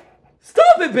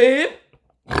 Stop it, babe!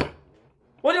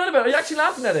 What are you on about? Are you actually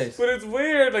laughing at it? But it's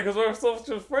weird, like, because we're such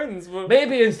good friends. But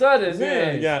Maybe it's that, isn't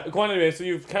yeah, it? yeah. Go on anyway. So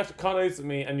you've caught eyes with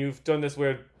me and you've done this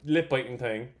weird lip biting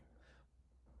thing.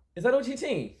 Is that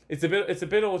OTT? It's a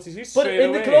bit OTT But straight in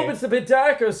away. the club it's a bit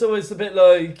darker, so it's a bit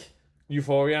like...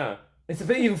 Euphoria. It's a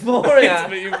bit euphoria. It's a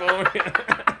bit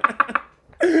euphoria.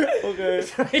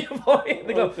 Okay. Euphoria in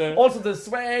the club. Okay. Also the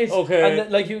sweat. Okay.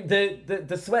 And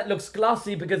the sweat looks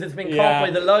glossy because it's been Yeah. caught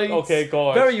by the lights. Okay,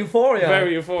 God. Very euphoria.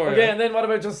 Very euphoria. Okay, and then what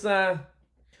about just...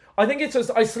 I think it's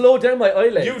just... I slow down my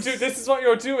eyelids. You do. This is what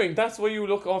you're doing. That's why you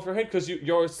look off your head because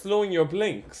you're slowing your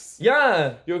blinks.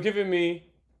 Yeah. You're giving me.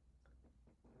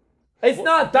 It's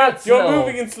not that You're slow.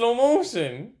 moving in slow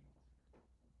motion.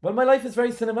 Well, my life is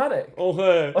very cinematic.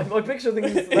 Okay. I picture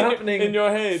things happening in your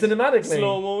head. cinematically.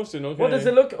 Slow motion. Okay. What does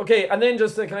it look? Okay, and then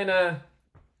just to kind of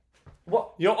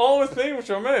what? You're always playing with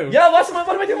your mouth. Yeah, what am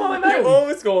I doing with my mouth? You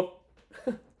always go.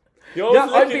 You're Yeah,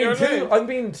 always licking your lips. I'm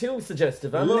being too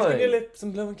suggestive, am Licking your I? lips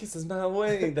and blowing kisses my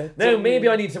way. Now maybe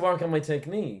I need to work on my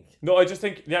technique. No, I just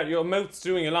think your mouth's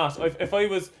doing a lot.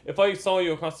 If I saw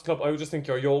you across the club, I would just think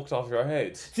you're yoked off your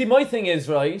head. See, my thing is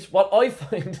right. What I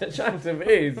find attractive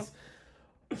is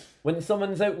when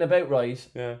someone's out and about, right,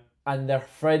 Yeah. and they're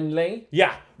friendly.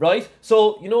 Yeah. Right?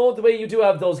 So, you know the way you do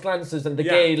have those glances and the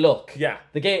Yeah. gay look. Yeah.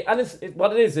 The gay, and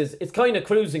what it is it's kind of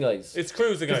cruising eyes. It's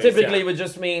cruising eyes. Typically yeah. would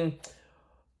just mean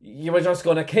you were just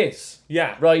going to kiss.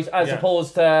 Yeah. Right? As Yeah.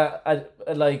 opposed to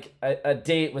a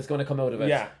date was going to come out of it.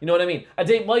 Yeah. You know what I mean? A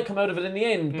date might come out of it in the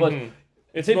end, but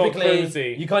It's more typically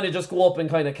cruisy. you kind of just go up and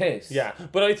kind of kiss. Yeah,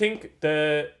 but I think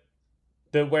the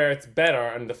where it's better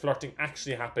and the flirting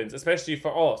actually happens, especially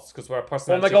for us, because we're Oh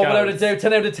personality my god, without a gals. doubt,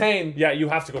 10 out of 10. Yeah, you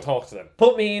have to go talk to them.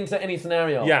 Put me into any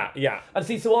scenario. Yeah, yeah. And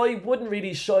see, so I wouldn't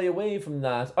really shy away from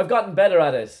that. I've gotten better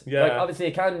at it. Yeah. Like, obviously,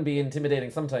 it can be intimidating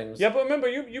sometimes. Yeah, but remember,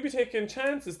 you be taking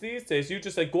chances these days. You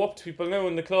just like go up to people now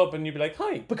in the club and you be like,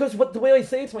 hi. Because the way I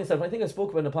say it to myself, I think I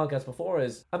spoke about it in a podcast before,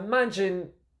 is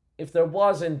imagine if there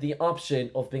wasn't the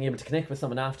option of being able to connect with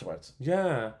someone afterwards.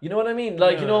 Yeah. You know what I mean?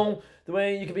 Like, Yeah. you know, the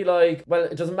way you could be like, well,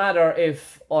 it doesn't matter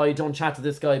if I don't chat to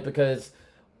this guy because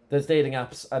there's dating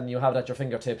apps and you have it at your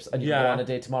fingertips and you can go Yeah. on a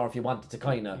date tomorrow if you wanted to,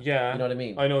 kind of. Yeah. You know what I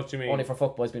mean? I know what you mean. Only for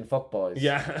fuckboys being fuckboys.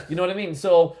 Yeah. You know what I mean?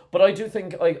 So, but I do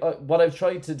think what I've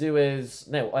tried to do is,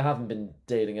 now, I haven't been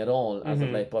dating at all as of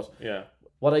late, but Yeah.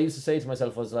 what I used to say to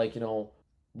myself was like, you know,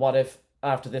 what if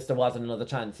after this there wasn't another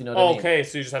chance? You know what I mean? Okay,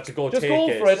 so you just have to go Just take go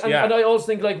it. for it. And, yeah. and I also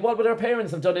think, like, what would our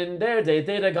parents have done in their day?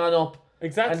 They'd have gone up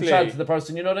Exactly. and chatted to the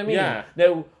person, you know what I mean? Yeah.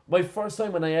 Now, my first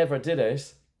time when I ever did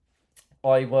it,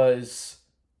 I was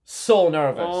so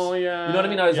nervous. Oh, yeah. You know what I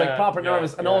mean? I was like Yeah, proper yeah,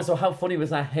 nervous. And yeah. also, how funny was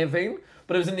that Heaven?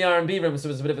 But it was in the R&B room, so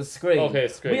it was a bit of a scream. Okay,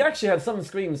 scream. We actually had some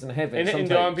screams in Heaven. In the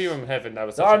sometimes. R&B room, Heaven, that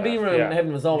was The such a R&B laugh. room Yeah. in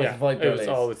Heaven was always Yeah, a vibe. it was girlies.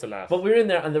 always a laugh. But we were in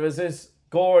there, and there was this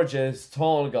gorgeous,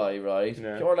 tall guy, right?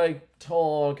 Yeah. Pure, like,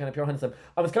 tall, kind of pure handsome.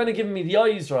 I was kind of giving me the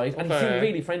eyes, right? And he Okay. seemed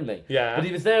really friendly. Yeah. But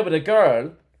he was there with a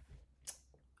girl,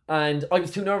 and I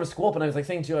was too nervous to go up, and I was like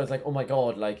saying to you, I was like, oh my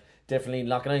God, like, definitely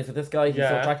locking eyes with this guy. He's so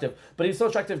Yeah. attractive. But he was so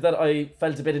attractive that I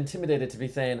felt a bit intimidated to be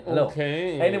saying hello.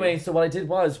 Okay. Anyway, so what I did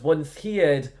was, once he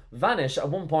had vanished, at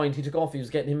one point he took off, he was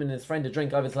getting him and his friend a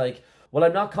drink. I was like, well,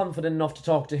 I'm not confident enough to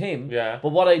talk to him. Yeah. But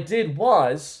what I did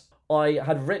was, I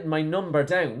had written my number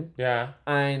down, Yeah.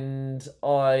 and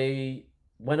I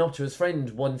went up to his friend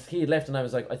once he had left, and I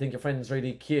was like, I think your friend's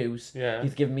really cute. Yeah.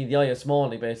 He's giving me the eye a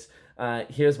smally bit.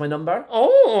 Here's my number.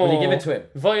 Oh. Will you give it to him?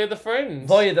 Via the friend.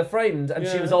 Via the friend. And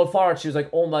she Yeah. was all for it. She was like,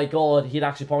 oh my God, he'd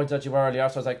actually pointed at you earlier.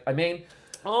 So I was like, I mean...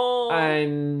 Oh.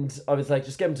 And I was like,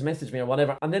 just get him to message me or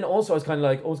whatever. And then also I was kind of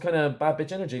like, it was kind of bad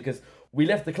bitch energy because we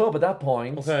left the club at that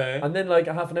point. Okay. And then like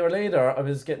a half an hour later, I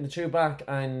was getting the tube back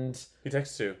and He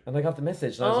texted you. I got the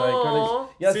message. And I was like, Oh. girlies,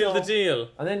 yeah, Seal so- the deal.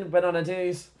 And then went on a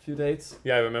date, a few dates.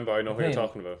 Yeah, I remember. I know who you're Him.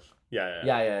 talking about. Yeah.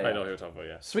 Yeah. I know who you're talking about,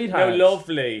 yeah. Sweetheart. How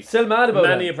lovely. Still mad about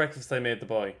Many him. a breakfast I made the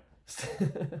boy.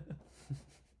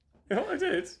 You know what I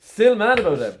did? Still mad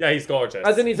about him. Yeah, he's gorgeous.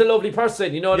 As in he's a lovely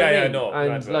person, you know what I Yeah, mean? yeah, no, And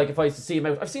right, right. like if I used to see him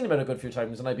out, I've seen him out a good few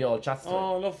times and I'd be all chats to him.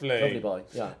 Oh, lovely. Lovely boy,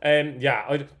 yeah.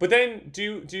 But then,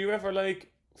 do you ever like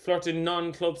flirt in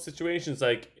non-club situations?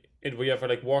 Like, were you ever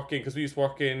like working? Because we used to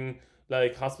work in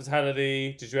like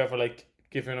hospitality. Did you ever like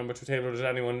give your number to a table? Or did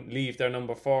anyone leave their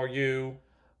number for you?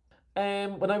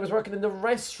 When I was working in the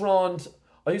restaurant,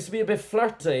 I used to be a bit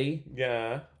flirty,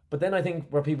 Yeah. but then I think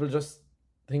were people just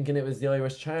thinking it was the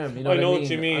Irish charm, you know I what know I what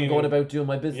mean? you mean. I'm going about doing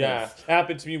my business. Yeah, it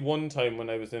happened to me one time when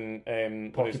I was in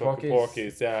when I was working at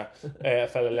Porky's. Yeah, a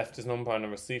fella left his number on a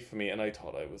receipt for me, and I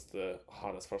thought I was the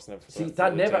hottest person ever. For See, the rest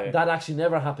of the day. that actually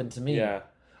never happened to me. Yeah.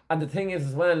 And the thing is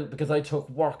as well, because I took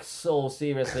work so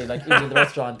seriously, like even in the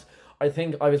restaurant, I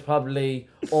think I was probably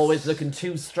always looking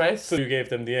too stressed. So you gave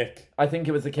them the ick. I think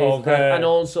it was the case of Okay. that. And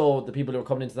also the people who were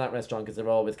coming into that restaurant, because they were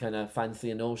always kind of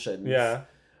fancy and notions. Yeah.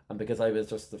 And because I was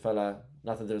just the fella,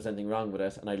 not that there was anything wrong with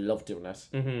it, and I loved doing it.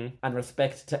 Mm-hmm. And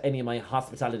respect to any of my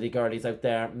hospitality girlies out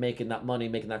there making that money,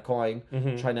 making that coin,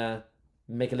 trying to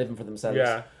make a living for themselves.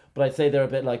 Yeah. But I'd say they're a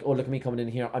bit like, oh, look at me coming in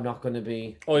here. I'm not going to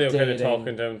be Oh, yeah, kind of dating.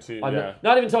 talking down to I'm yeah.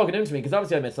 not even talking down to me, because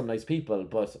obviously I met some nice people,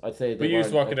 but I'd say they But you used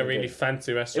to weren't work in a looking really good.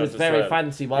 fancy It restaurant. was as very well.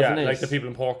 fancy, wasn't yeah, it? like the people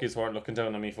in Porky's weren't looking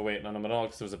down on me for waiting on them at all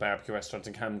because it was a barbecue restaurant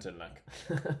in Camden. Like,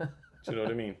 do you know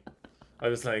what I mean? I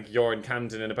was like, you're in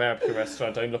Camden in a barbecue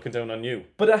restaurant. I'm looking down on you.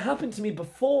 But it happened to me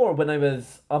before when I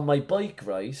was on my bike,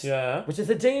 right? Yeah. Which is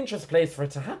a dangerous place for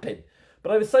it to happen.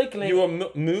 But I was cycling. You were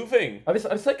moving. I was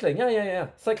cycling, yeah.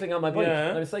 Cycling on my bike. Yeah.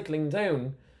 And I was cycling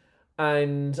down.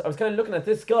 And I was kind of looking at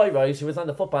this guy, right, who was on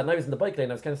the footpath, and I was in the bike lane.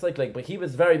 I was kind of cycling, but he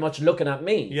was very much looking at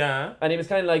me. Yeah. And he was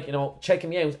kind of like, you know, checking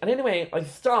me out. And anyway, I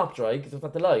stopped, right, because I was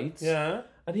at the lights. Yeah.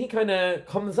 And he kind of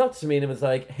comes up to me and it was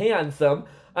like, hey, handsome.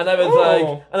 And I was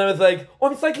Oh. like, oh,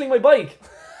 I'm cycling my bike.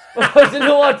 I didn't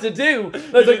know what to do. And I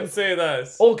You was didn't like, say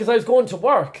that. oh, because I was going to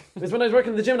work. It was when I was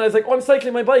working in the gym and I was like, oh, I'm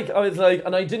cycling my bike. I was like,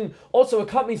 and I didn't, also it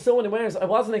caught me so unawares. I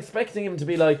wasn't expecting him to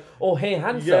be like, oh, hey,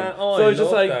 handsome. Yeah, oh, so I I was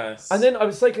just love like, that. and then I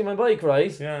was cycling my bike,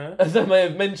 right? Yeah. As I may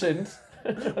have mentioned.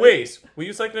 Wait, were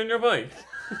you cycling your bike?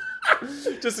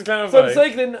 Just to clarify. So I'm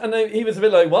cycling and he was a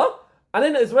bit like, what? And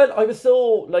then as well, I was so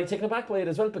like taken aback by it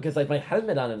as well because I had my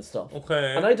helmet on and stuff.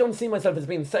 Okay. And I don't see myself as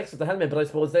being sex with the helmet, but I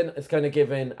suppose then it's kind of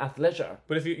given athleisure.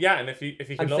 But if you can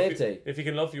And love safety. you, if he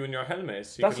can love you in your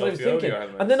helmet, he That's can what I love was you out of thinking. your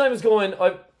helmet. And then I was going,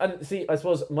 I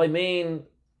suppose my main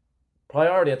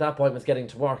priority at that point was getting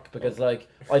to work because like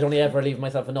I'd only ever leave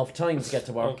myself enough time to get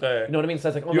to work. Okay. You know what I mean? So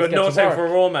I was like, oh, you let's had get no to time work. for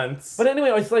romance. But anyway,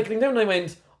 I was cycling down and I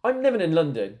went, I'm living in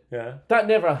London. Yeah. That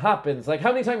never happens. Like,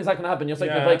 how many times is that going to happen? You're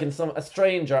cycling Yeah. a bike and a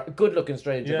stranger, a good-looking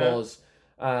stranger Yeah. goes,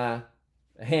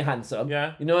 hey, handsome.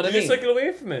 Yeah. You know what Did I mean? you cycle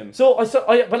away from him? So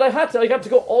but I had to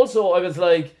go. Also, I was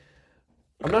like,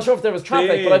 I'm not sure if there was traffic,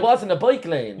 Babe. but I was in a bike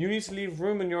lane. You need to leave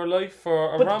room in your life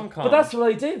for a but, rom-com. but that's what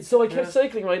I did. So I kept Yeah.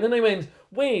 cycling, right? And then I went,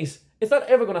 wait, is that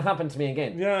ever going to happen to me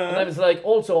again? Yeah. And I was like,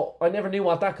 also, I never knew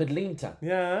what that could lead to.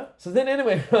 Yeah. So then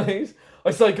anyway, right,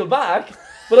 I cycled back,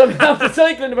 but I'm after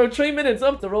cycling about 3 minutes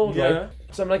up the road, Yeah. right?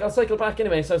 So I'm like, I'll cycle back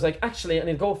anyway. So I was like, actually, I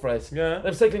need to go for it. Yeah. And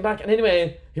I'm cycling back, and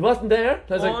anyway, he wasn't there. And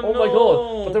I was like, Oh, oh my no.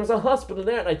 god. But there was a hospital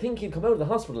there, and I think he'd come out of the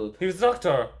hospital. He was a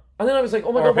doctor. And then I was like,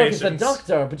 oh my Or god, what is the patient.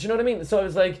 doctor? But you know what I mean? So I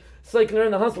was like, cycling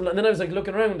around the hospital, and then I was like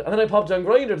looking around, and then I popped on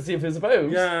Grindr to see if he was about.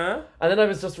 Yeah. And then I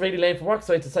was just really late for work,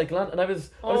 so I had to cycle on. And I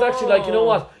was actually like, you know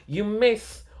what? You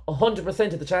miss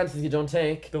 100% of the chances you don't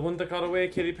take. The one that got away,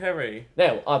 Katy Perry.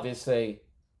 Now, obviously,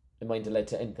 it might have led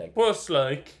to anything. But,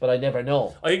 like... But I never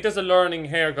know. I think there's a learning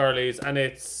here, girlies, and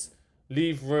it's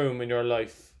leave room in your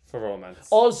life for romance.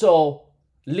 Also,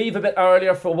 leave a bit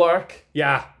earlier for work.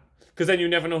 Yeah. Because then you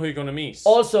never know who you're going to meet.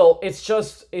 Also, it's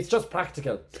just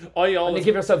practical. I And always... you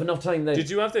give yourself enough time then. Did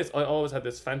you have this? I always had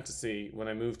this fantasy when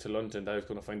I moved to London that I was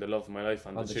going to find the love of my life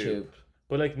on the tube.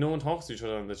 But like no one talks to each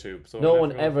other on the tube. So No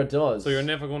one ever does. So you're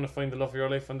never going to find the love of your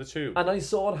life on the tube. And I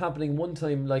saw it happening one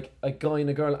time, like a guy and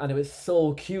a girl, and it was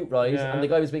so cute, right? Yeah. And the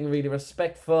guy was being really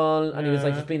respectful, and he was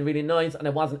like Yeah. just being really nice, and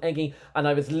it wasn't eggy. And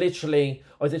I was literally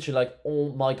like,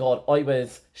 oh my god, I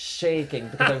was shaking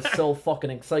because I was so fucking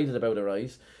excited about it,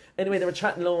 right? Anyway, they were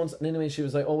chatting loads, and anyway, she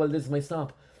was like, oh well, this is my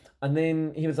stop. And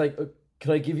then he was like,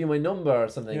 could I give you my number or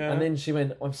something? Yeah. And then she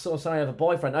went, I'm so sorry, I have a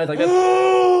boyfriend. I was like,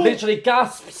 literally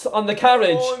gasps on the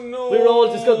carriage. Oh no! We were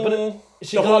all disgusted, but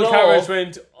she the got whole carriage off.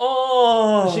 went.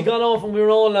 Oh! She got off, and we were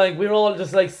all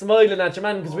just like smiling at your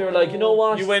man because we were like, you know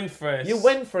what? You went for it. You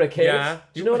went for it, kid. Yeah.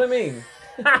 Do you know what I mean?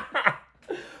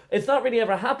 It's not really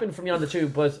ever happened for me on the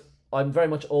tube, but I'm very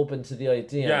much open to the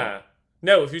idea. Yeah.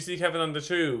 No, if you see Kevin on the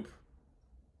tube,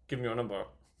 give me your number.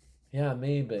 Yeah,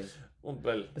 maybe. Oh,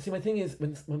 well. But see, my thing is,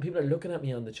 when people are looking at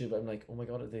me on the tube, I'm like, oh my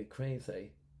god, are they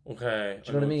crazy? Okay.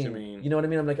 Do you know what I mean? You know what I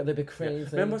mean? I'm like, are they a bit crazy?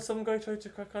 Remember some guy tried to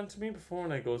crack onto me before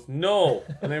and I goes, no!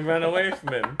 And I ran away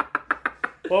from him.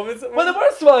 What was it? Well, the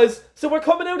worst was, so we're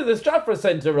coming out of the Stratford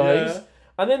Centre, right? Yeah.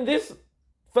 And then this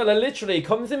fella literally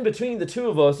comes in between the two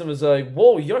of us and was like,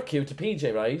 whoa, you're cute to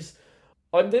PJ, right?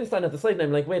 I'm then standing at the side and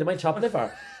I'm like, wait, am I chopped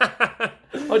liver? I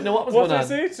didn't know what was What going did I on.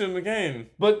 say to him again?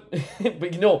 But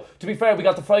you know, to be fair, we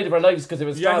got the fright of our lives because it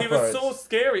was Yeah, Stratford. he was so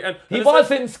scary. And He it's like-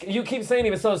 wasn't. You keep saying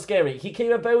he was so scary. He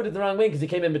came about it the wrong way because he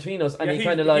came in between us, and Yeah, he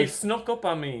kind of like he snuck up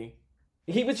on me.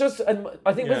 he was just. And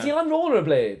I think was Yeah. he on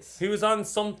rollerblades? He was on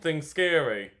something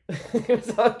scary. He was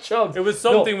on chugs. It was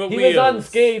something with he was on wheels.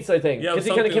 skates, I think, Yeah, it because was he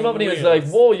kind of something came up and he with was like,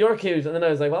 wheels. "Whoa, you're cute," and then I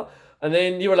was like, "What?" And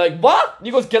then you were like, "What?" And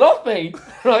he goes, "Get off me,"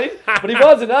 right? But he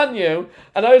wasn't on you,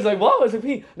 and I was like, "What?" I was like,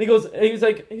 "He," and he was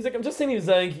like, "I'm just saying." He was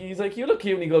like, "You look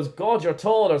cute," and he goes, "God, you're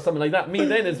tall," or something like that. Me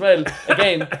then as well,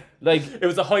 again, like. It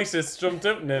was a heightist jumped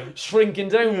out on him. Shrinking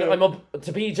down, I'm up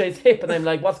to PJ's hip, and I'm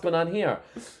like, "What's going on here?"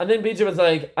 And then PJ was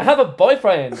like, "I have a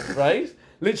boyfriend," right?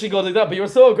 Literally goes like that. But you were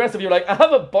so aggressive. You were like, "I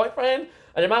have a boyfriend,"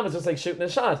 and your man was just like shooting a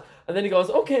shot. And then he goes,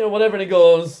 "Okay," or whatever, and he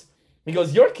goes,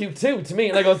 "You're cute too," to me,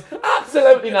 and I goes,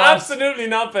 "Absolutely not." Absolutely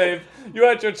not, babe. You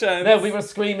had your chance. Now we were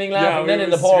screaming, laughing, we then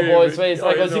in were the poor boy's screaming. face.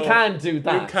 I goes, "You know. can't do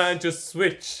that." You can't just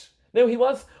switch. No, he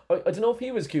was. I don't know if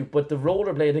he was cute, but the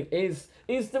rollerblading is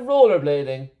the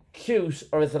rollerblading cute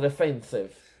or is it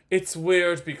offensive? It's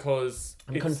weird because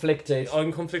I'm conflicted.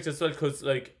 I'm conflicted as well because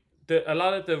like a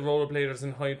lot of the rollerbladers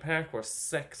in Hyde Park were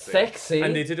sexy. Sexy.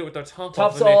 And they did it with their tops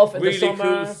off in the really summer.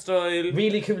 cool style.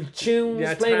 Really cool tunes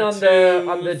Yeah, playing on the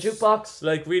tattoos. jukebox.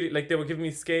 Like really, like they were giving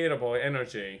me skater boy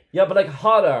energy. Yeah, but like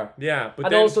hotter. Yeah, but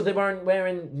And then, also they weren't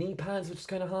wearing knee pads, which is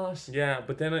kind of hot. yeah,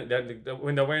 but then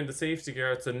when they're wearing the safety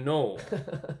gear, it's a no.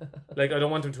 Like I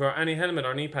don't want them to wear any helmet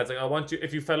or knee pads. Like I want you,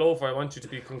 if you fell over, I want you to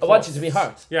be concussed. I want you to be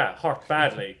hurt. Yeah, hurt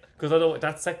badly because I don't.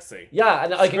 That's sexy. Yeah,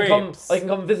 and I can Scrapes.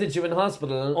 come visit you in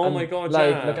hospital. Oh and, my god,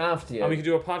 like yeah. look after you. And we could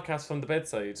do a podcast from the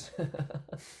bedside. Do you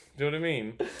know what I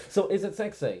mean? So is it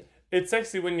sexy? It's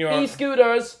sexy when you're.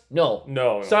 E-scooters? No.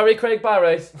 No. Sorry, Craig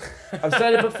Barrett. I've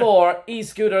said it before.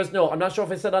 E-scooters? No. I'm not sure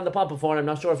if I said it on the pod before, and I'm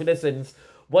not sure if he listens.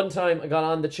 One time I got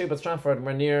on the tube at Stratford and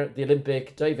we're near the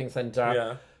Olympic Diving Centre.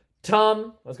 Yeah.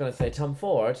 Tom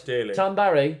Ford. Daly. Tom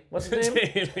Barry. What's his name?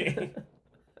 Daly.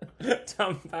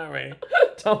 Tom Barry.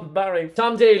 Tom Barry.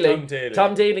 Tom Daly. Tom Daly.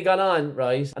 Tom Daly got on,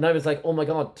 right? And I was like, oh my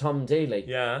god, Tom Daly.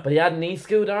 Yeah. But he had an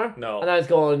e-scooter. No. And I was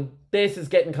going, this is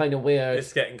getting kind of weird.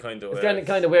 It's getting kind of weird. It's getting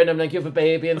kind of weird. And I'm like, you have a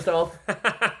baby and stuff.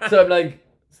 So I'm like,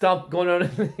 stop going around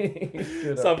on the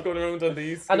e-scooter. Stop going around on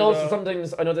these. And also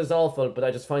sometimes, I know this is awful, but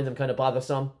I just find them kind of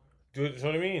bothersome. Do you know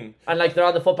what I mean? And like they're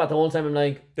on the footpath the whole time. I'm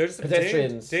like, They're just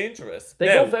pedestrians. dangerous. They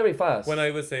Now, go very fast. When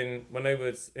I was in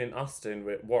Austin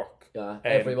with work, Yeah,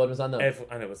 everyone was on them.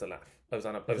 and it was a laugh. I was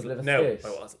on a. I was, a bit of a no, skate. I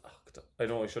was locked. I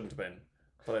know I shouldn't have been,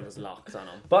 but I was locked on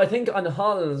them. But I think on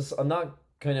Halls, on that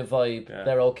kind of vibe, Yeah.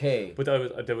 they're okay. But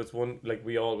there was one, like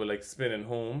we all were like spinning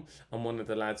home, and one of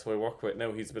the lads who I work with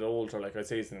now, he's a bit older, like I'd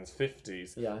say he's in his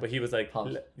 50s. Yeah. But he was like, Hot.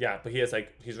 yeah, but he has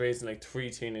like, he's raising like 3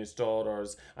 teenage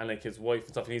daughters and like his wife and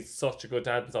stuff, and he's such a good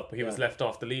dad and stuff, but he was left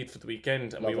off the lead for the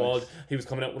weekend, and Love it. he was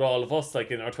coming out with all of us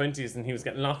like in our 20s, and he was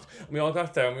getting locked, and we all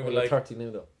got there and we were like, 30 now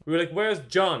though. we were like, where's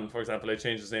John, for example? I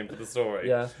changed his name to the story.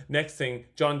 Yeah. Next thing,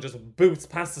 John just boots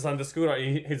past us on the scooter.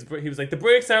 He was like, the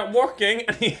brakes aren't working,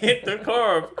 and he hit the curb.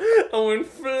 curb and went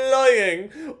flying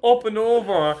up and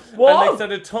over. What? And like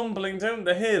started tumbling down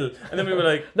the hill. And then we were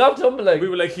like, Not tumbling. we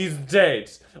were like, he's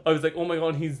dead. I was like, oh my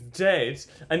god, he's dead.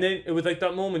 And then it was like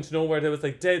that moment, where there was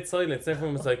like dead silence.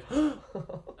 Everyone was like,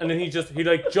 and then he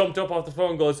like jumped up off the floor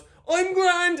and goes, I'm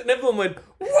grand. And everyone went,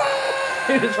 wow.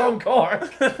 He was from Cork.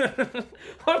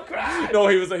 I'm grand. No,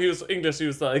 he was English. He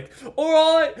was like, all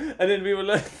right. And then we were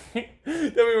like,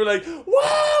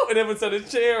 wow. And everyone started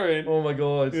cheering. Oh my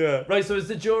god. Yeah. Right, so is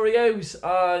the jury out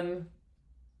on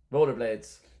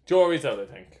rollerblades? Jury's out, I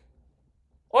think.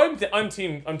 I'm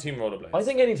team rollerblades. I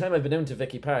think anytime I've been down to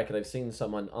Vicky Park and I've seen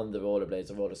someone on the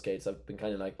rollerblades or roller skates, I've been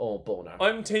kind of like, oh, boner.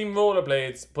 I'm team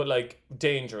rollerblades, but like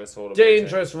dangerous rollerblades.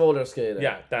 Dangerous roller skating.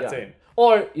 Yeah, that's it.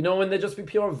 Or, when they just be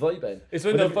pure vibing. It's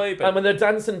when they're vibing. And when they're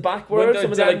dancing backwards, and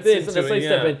when they're like this and they're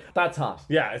sidestepping, that's hot.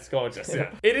 Yeah, it's gorgeous,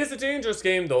 yeah. It is a dangerous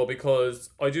game, though, because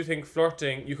I do think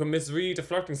flirting, you can misread a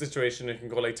flirting situation and it can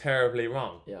go, like, terribly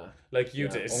wrong. Yeah. Like you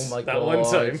did. Oh my that god. one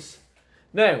time.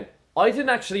 Now, I didn't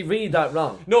actually read that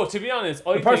wrong. No, to be honest,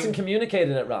 The person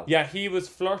communicated it wrong. Yeah, he was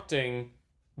flirting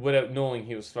without knowing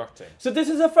he was flirting. So this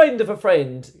is a friend of a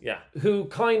friend Yeah. who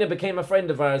kind of became a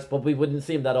friend of ours, but we wouldn't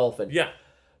see him that often. Yeah.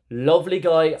 Lovely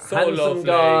guy, So handsome lovely,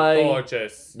 guy,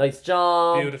 gorgeous. nice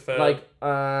job, Beautiful. like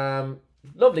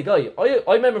lovely guy.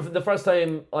 I remember from the first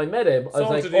time I met him, I was Salt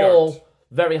like, of the oh, earth.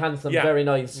 very handsome, Yeah. very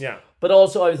nice. Yeah. But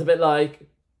also I was a bit like,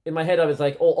 in my head I was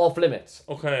like, oh, off limits.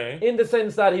 Okay. In the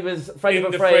sense that he was friend In of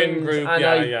a the friend, friend group, and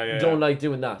yeah, I yeah, don't yeah. like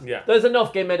doing that. Yeah. There's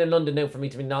enough gay men in London now for me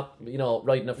to be not,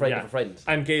 riding a friend of a friend.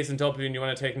 And gays in Dublin, you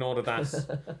want to take note of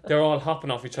that. They're all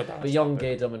hopping off each other. But young,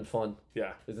 gay, dumb and fun,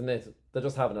 Yeah. isn't it? They're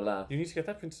just having a laugh. You need to get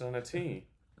that printed on a tee.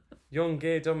 Young,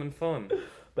 gay, dumb and fun.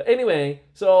 But anyway,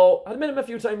 so I'd met him a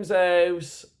few times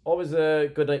out. Always a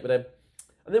good night with him.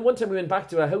 And then one time we went back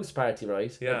to a house party,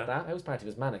 right? Yeah. And that house party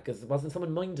was manic because wasn't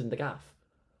someone minding the gaff.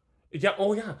 Yeah,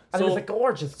 oh yeah. And it was a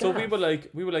gorgeous So gaff.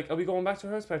 we were like, are we going back to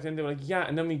a house party? And they were like, yeah.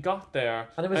 And then we got there.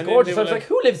 And it was then gorgeous. they I were was like,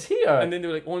 who lives here? And then they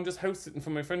were like, oh, I'm just house sitting for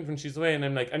my friend when she's away. And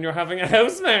I'm like, and you're having a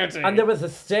house party? And there was a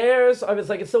stairs. I was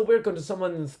like, it's so weird going to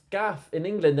someone's gaff in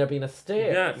England, there being a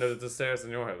stairs. Yeah, no, there's the stairs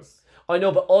in your house. I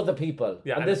know, but other people.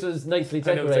 Yeah, and and this was nicely And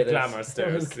it decorated. was the glamour It was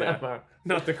stairs. glamour. Yeah.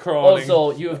 Not the crawling.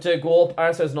 Also, you have to go up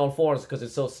our stairs on all fours because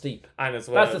it's so steep. and as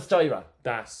well, That's the styra.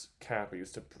 that carpet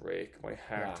used to break my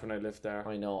heart when I lived there.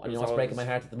 I know. It And you know was what's breaking my always-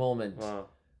 heart at the moment? Wow.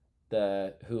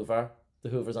 The Hoover. The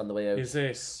Hoover's on the way out. Is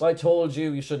it? So I told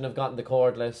you shouldn't have gotten the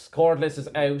cordless. Cordless is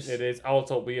out. It is.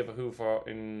 Also, we have a Hoover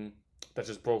that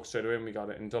just broke straight away when we got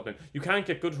it in Dublin. You can't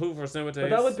get good Hoovers nowadays. But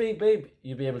that would be, babe,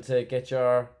 you'd be able to get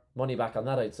your money back on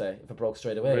that, I'd say, if it broke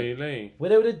straight away. Really?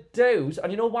 Without a doubt.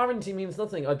 And warranty means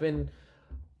nothing. I've been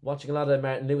watching a lot of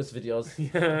Martin Lewis videos.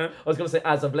 Yeah. I was going to say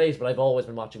as of late, but I've always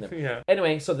been watching them. Yeah.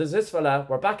 Anyway, so there's this fella.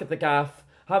 We're back at the gaff,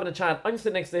 having a chat. I'm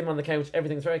sitting next to him on the couch.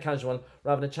 Everything's very casual.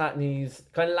 We're having a chat and he's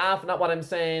kind of laughing at what I'm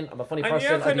saying. I'm a funny And person.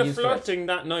 you're I'd kind be of used to it. flirting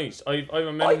that night. I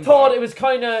remember. I thought it was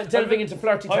kind of delving into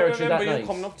flirty I territory remember that you night.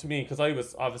 coming up to me because I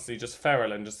was obviously just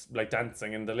feral and just like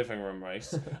dancing in the living room, right?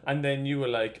 And then you were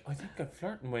like, "I think I'm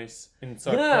flirting with in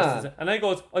certain Yeah. persons," and I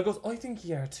goes, "I think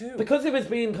you are too." Because it was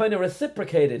being kind of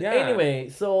reciprocated. Yeah. Anyway,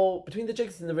 so between the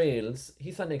jigs and the reels,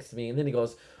 he sat next to me and then he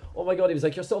goes, oh my god, he was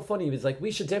like, you're so funny. He was like,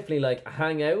 we should definitely like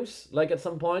hang out like at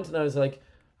some point. And I was like,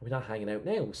 are we not hanging out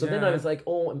now? So then I Yeah. was like,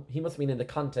 oh, he must mean in the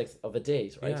context of a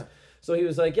date, right? Yeah. So he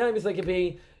was like, yeah,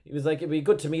 it'd be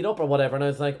good to meet up or whatever. And I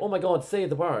was like, oh my god, say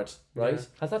the word, right? Yeah.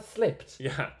 Has that slipped?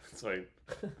 Yeah, it's fine.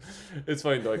 It's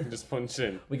fine though. I can just punch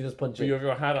in. We can just punch But you it. have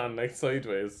your hat on like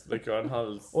sideways, like you're on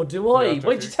hulls. Oh, do I? After a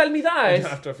Why'd few- you tell me that?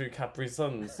 After a few Capri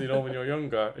Suns, when you're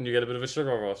younger and you get a bit of a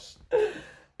sugar rush.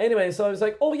 Anyway, so I was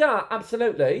like, oh yeah,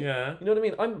 absolutely. Yeah. You know what I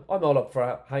mean? I'm all up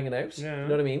for hanging out. Yeah. You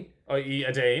know what I mean? I.e.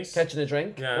 a date. Catching a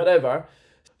drink, Yeah. whatever.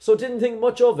 So didn't think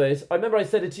much of it. I remember I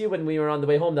said it to you when we were on the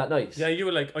way home that night. Yeah, you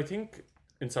were like, I think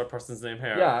insert person's name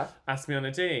here. Yeah. Asked me on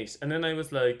a date, and then I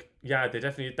was like, yeah,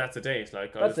 that's a date.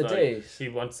 Like I That's was a like, date. He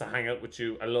wants to hang out with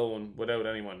you alone without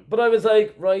anyone. But I was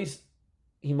like, right,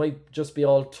 he might just be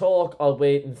all talk. I'll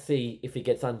wait and see if he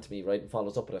gets onto me, right, and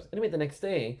follows up with it. Anyway, the next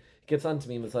day, he gets onto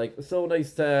me and was like, it was so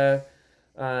nice to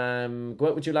go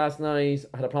out with you last night.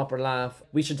 I had a proper laugh.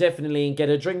 We should definitely get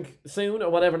a drink soon or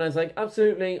whatever. And I was like,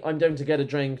 absolutely, I'm down to get a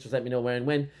drink. Just let me know where and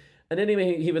when. And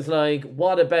anyway, he was like,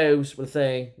 what about, we'll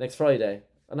say, next Friday?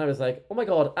 And I was like, oh my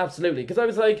god, absolutely. Because I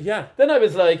was like, Yeah. Then I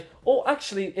was like, oh,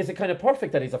 actually, is it kind of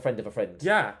perfect that he's a friend of a friend?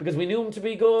 Yeah. Because we knew him to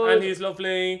be good. And he's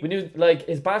lovely. We knew, like,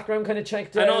 his background kind of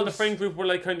checked out. And all the friend group were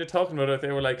like kind of talking about it.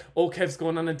 They were like, "Oh, Kev's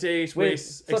going on a date with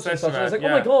such and etc." such. I was like, oh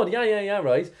my god, yeah,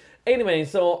 right. Anyway,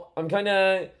 so I'm kind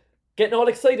of getting all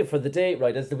excited for the date,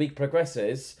 right, as the week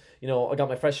progresses. I got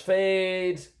my fresh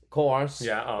fade. court.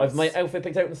 Yeah, I've my outfit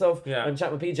picked out and stuff. Yeah. I'm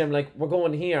chatting with PJ. I'm like, we're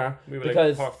going here We were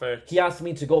because like, perfect. he asked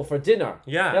me to go for dinner.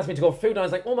 Yeah. He asked me to go for food, and I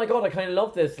was like, oh my god, I kind of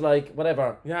love this. Like,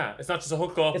 whatever. Yeah, it's not just a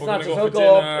hookup. It's We're not gonna just go hook for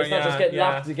up. dinner. It's not just getting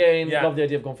locked again. Yeah. Love the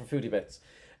idea of going for foodie bits.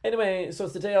 Anyway, so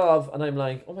it's the day of, and I'm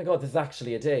like, oh my god, this is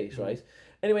actually a date, right?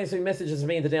 Anyway, so he messages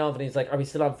me the day of, and he's like, are we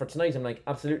still on for tonight? I'm like,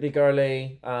 absolutely,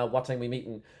 girly. What time we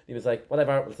meeting? And he was like,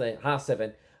 whatever, we'll say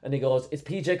 7:30. And he goes, is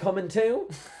PJ coming too?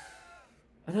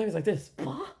 And I was like,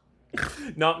 what?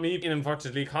 Not me being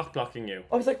invertedly cock blocking you.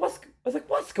 I was like,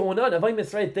 what's going on? Have I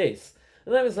misread this?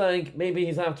 And I was like, maybe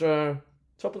he's after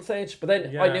triple stage. But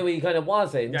then I knew he kind of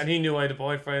wasn't. Yeah, and he knew I had a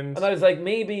boyfriend. And I was like,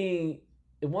 maybe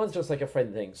it was just like a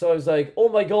friend thing. So I was like, oh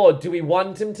my god, do we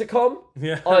want him to come?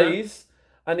 Yeah. Eyes.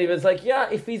 And he was like, yeah,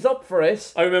 if he's up for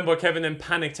it. I remember Kevin then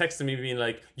panic texting me being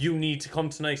like, you need to come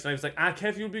tonight. And I was like,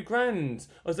 Kev, you'll be grand.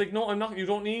 I was like, no, I'm not. You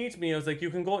don't need me. I was like, you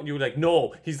can go. And you were like,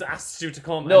 no, he's asked you to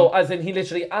come. No, as in he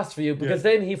literally asked for you. Because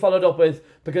then he followed up with,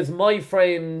 because my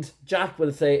friend Jack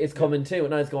will say is coming too.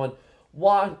 And I was going,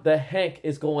 what the heck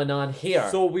is going on here?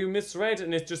 So we misread,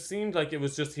 and it just seemed like it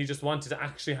was just he just wanted to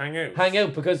actually hang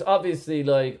out. Because obviously,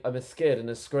 like, I'm a skid and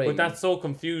a scream. But that's so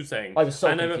confusing. I was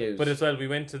so confused. But as well, we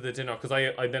went to the dinner because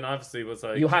I then obviously was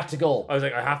like, you had to go. I was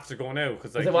like, I have to go now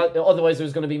because like, otherwise it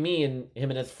was going to be me and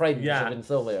him and his friend. Yeah. Which had been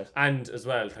so weird. And as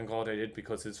well, thank God I did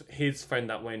because his friend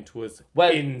that went was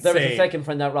insane. There was a second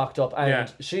friend that rocked up, and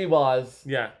she was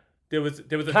There was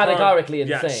a categorically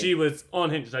insane. Yeah, she was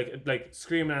unhinged, like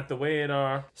screaming at the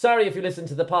waiter. Sorry if you listen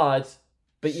to the pod,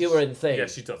 but you were insane. Yeah,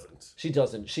 she doesn't. She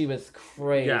doesn't. She was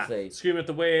crazy. Yeah, screaming at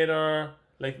the waiter,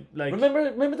 like.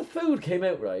 Remember the food came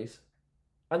out, right?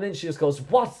 And then she just goes,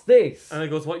 "What's this?" And I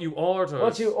goes, "What you ordered?"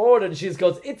 What you ordered? And she just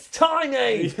goes, "It's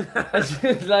tiny." And she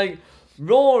was like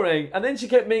roaring, and then she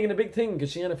kept making a big thing because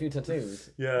she had a few tattoos.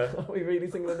 Yeah. Are we really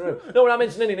singling her out? No, we're not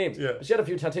mentioning any names. Yeah. But she had a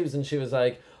few tattoos, and she was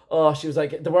like,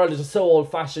 the world is just so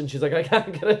old-fashioned. She's like, I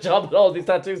can't get a job with all these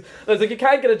tattoos. And I was like, you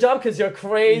can't get a job because you're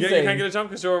crazy. Yeah, you can't get a job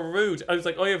because you're rude. I was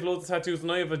like, I have loads of tattoos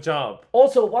and I have a job.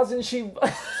 Also, wasn't she...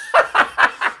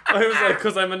 I was like,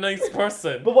 because I'm a nice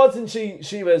person. But wasn't she...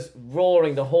 She was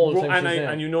roaring the whole time she was there.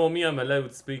 And you know me, I'm a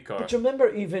loudspeaker. But you remember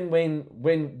even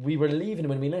when we were leaving,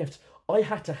 when we left, I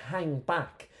had to hang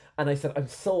back. And I said, I'm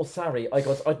so sorry. I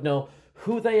goes, I don't know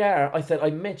who they are. I said,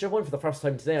 I met your one for the first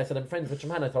time today. I said, I'm friends with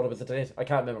your man. I thought it was a date. I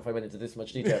can't remember if I went into this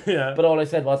much detail. Yeah. But all I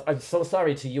said was, I'm so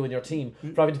sorry to you and your team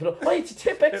for having to put up, why to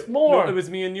tip X more? No, it was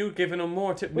me and you giving him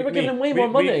more tip. We were giving him way more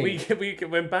money. We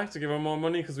went back to give him more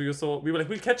money because we were like,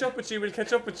 we'll catch up with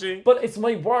you. But it's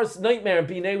my worst nightmare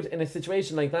being out in a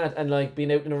situation like that and like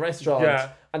being out in a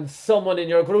restaurant and someone in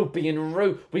your group being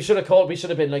rude. We should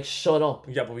have been like, shut up.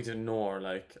 Yeah, but we didn't know her,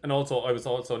 like. And also, I was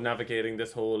also navigating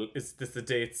this whole, is this a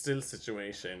date still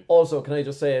situation? Also, can I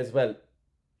just say as well,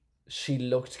 she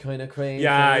looked kind of crazy.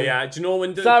 Yeah. Do you know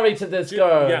when... Sorry to this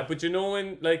girl. Yeah, but you know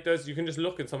when, like, you can just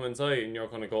look at someone's eye and you're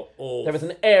going to go, oh... There was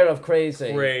an air of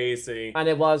crazy. Crazy. And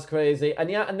it was crazy. And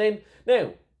yeah, and then,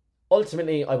 now,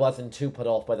 ultimately, I wasn't too put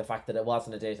off by the fact that it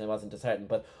wasn't a date and I wasn't disheartened,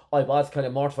 but I was kind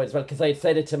of mortified as well, because I had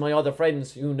said it to my other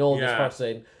friends who know this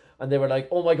person, and they were like,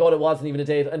 oh my god, it wasn't even a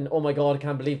date, and oh my god, I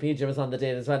can't believe PJ was on the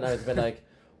date as well. And I was a bit like,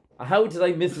 how did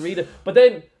I misread it? But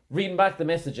then, reading back the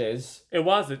messages... It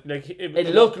wasn't, like...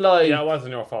 It looked like... Yeah, it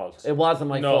wasn't your fault. It wasn't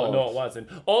my fault. No, it wasn't.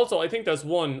 Also, I think there's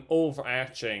one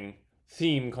overarching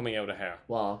theme coming out of here.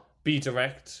 What? Be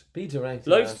direct. Be direct.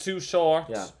 Life's too short.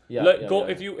 Yeah.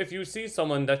 If you see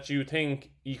someone that you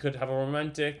think you could have a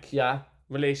romantic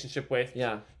relationship with,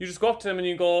 you just go up to them and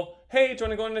you go, hey, do you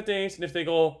want to go on a date? And if they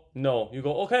go, no, you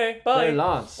go, okay, bye. They're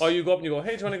lost. Or you go up and you go,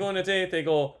 hey, do you want to go on a date? They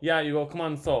go, yeah. You go, come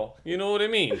on, so. You know what I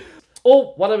mean?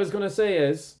 Oh, what I was going to say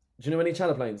is, do you know any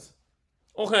channel planes?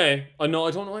 Okay. No,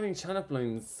 I don't know any channel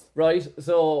planes. Right,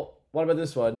 so what about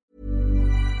this one?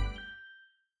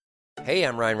 Hey,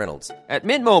 I'm Ryan Reynolds. At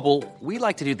Mint Mobile, we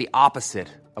like to do the opposite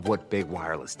of what Big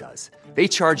Wireless does. They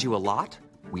charge you a lot,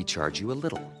 we charge you a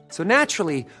little. So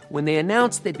naturally, when they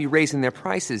announced they'd be raising their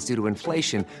prices due to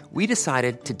inflation, we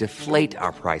decided to deflate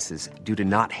our prices due to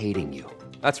not hating you.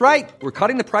 That's right. We're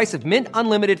cutting the price of Mint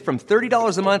Unlimited from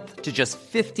 $30 a month to just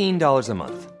 $15 a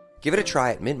month. Give it a try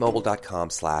at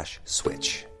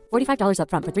mintmobile.com/switch. $45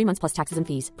 up front for 3 months plus taxes and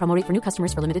fees. Promo rate for new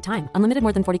customers for limited time. Unlimited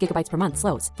more than 40 gigabytes per month.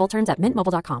 Slows full terms at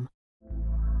mintmobile.com.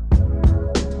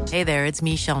 Hey there, it's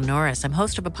Michelle Norris. I'm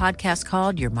host of a podcast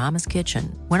called Your Mama's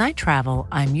Kitchen. When I travel,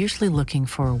 I'm usually looking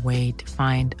for a way to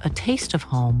find a taste of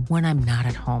home when I'm not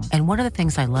at home. And one of the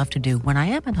things I love to do when I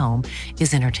am at home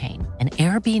is entertain. And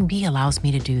Airbnb allows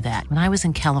me to do that. When I was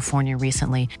in California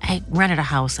recently, I rented a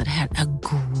house that had a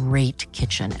great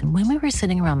kitchen. And when we were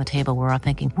sitting around the table, we were all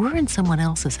thinking, we're in someone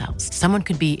else's house. Someone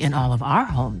could be in all of our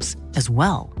homes as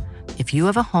well. If you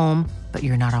have a home, but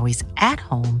you're not always at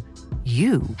home,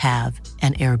 you have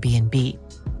an Airbnb.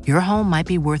 Your home might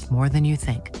be worth more than you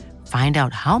think. Find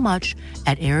out how much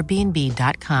at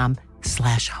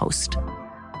airbnb.com/host.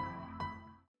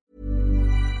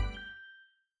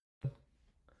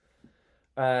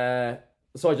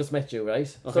 So I just met you,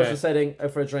 right? Okay. Social setting,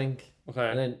 out for a drink. Okay.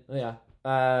 And then,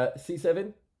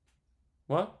 C7?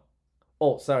 What?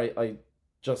 Oh, sorry, I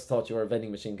just thought you were a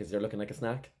vending machine because you're looking like a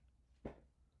snack.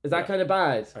 Is that Yeah. kind of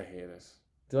bad? I hate it.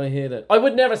 Do I hate it? I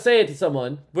would never say it to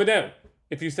someone. But now,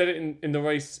 if you said it in the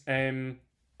right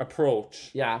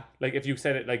approach, Yeah. like if you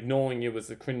said it like knowing it was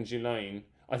a cringy line,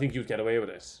 I think you'd get away with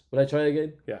it. Would I try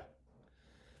again? Yeah.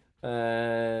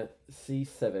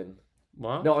 C7.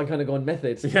 What? No, I'm kind of going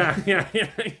method. Yeah.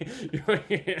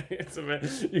 It's a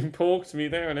bit, you poked me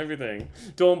there and everything.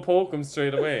 Don't poke him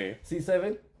straight away.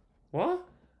 C7? What?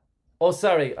 Oh,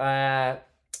 sorry. I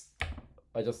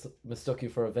just mistook you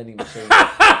for a vending machine.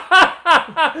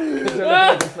 You're looking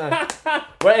like a snack.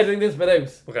 We're editing this bit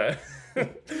out. Okay.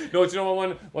 No, do you know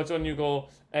what one you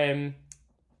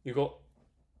go,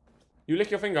 you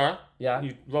lick your finger. Yeah.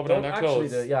 You rub it Don't on their actually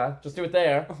clothes. do it. Yeah, just do it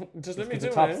there. Just let me Because do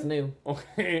the top's it. new.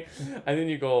 Okay. And then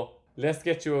you go, let's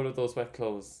get you out of those wet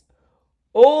clothes.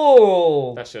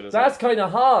 Oh, That shit is that's kind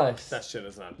of hot. That shit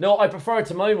is not. No, I prefer it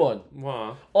to my one.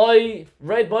 What? I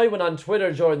read my one on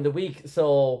Twitter during the week,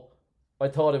 so I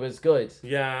thought it was good.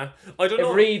 Yeah. I don't It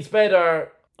know. reads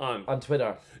better on. on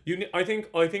Twitter. I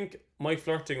think my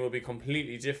flirting will be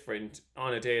completely different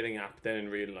on a dating app than in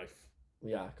real life.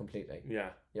 Yeah, completely. Yeah.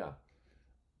 Yeah,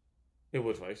 It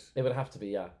would, right? it would have to be.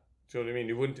 Yeah, Do you know what I mean?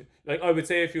 You wouldn't like. I would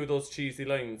say a few of those cheesy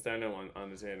lines there now on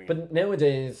the dating app. but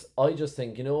nowadays I just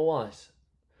think, you know what?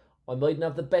 I mightn't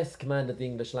have the best command of the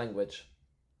English language,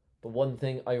 but one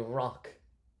thing I rock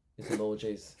is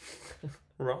emojis.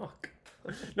 Rock.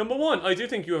 Number one, I do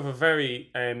think you have a very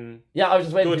Yeah, I was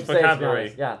just waiting Good for you to say it, to be vocabulary.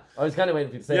 honest. Yeah, I was kind of waiting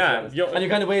for you to say Yeah, it, to be honest. you're- And you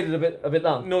kind of waited a bit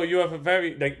long. no, you have a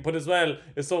very like. But as well,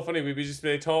 it's so funny. We'd be just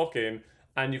be talking,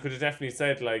 and you could have definitely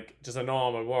said like just a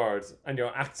normal word, and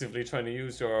you're actively trying to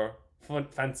use your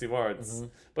fancy words. Mm-hmm.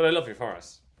 But I love you for it.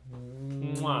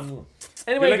 Mwah.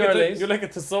 Anyway, You're like girlies, you're like a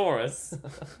thesaurus.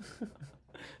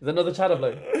 there's another chat of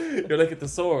like. You're like a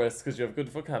thesaurus because you have good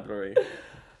vocabulary.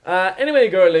 Anyway,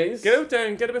 girlies, Get out there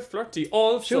and get a bit flirty.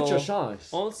 Also, shoot your shot.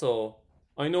 Also,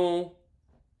 I know,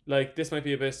 like this might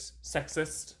be a bit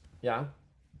sexist. Yeah.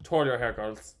 Twirl your hair,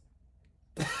 girls.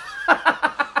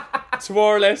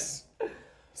 Twirl it.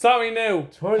 Sorry now.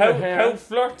 Twirl how, your hair. How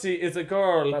flirty is a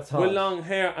girl That's with hot. long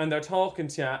hair and they're talking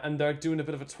to you and they're doing a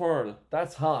bit of a twirl?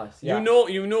 That's hot. Yeah.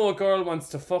 You know a girl wants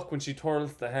to fuck when she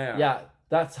twirls the hair. Yeah,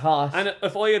 that's hot. And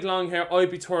if I had long hair,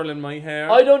 I'd be twirling my hair.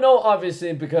 I don't know,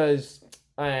 obviously, because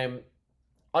I'm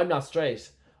not straight,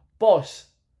 but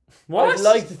What? I'd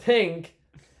like to think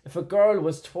if a girl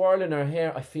was twirling her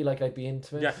hair, I feel like I'd be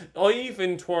into it. Yeah, I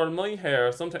even twirl my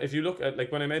hair. Sometimes, if you look at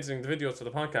like when I'm editing the videos for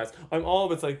the podcast, I'm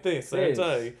always like this, aren't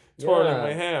I? Twirling Yeah.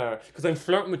 my hair because I'm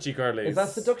flirting with you girlies. Is that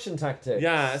seduction tactic?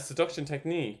 Yeah, it's seduction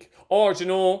technique. Or do you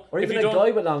know? Or if even you a don't, guy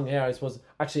with long hair, I suppose.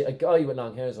 Actually, a guy with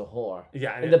long hair is a whore.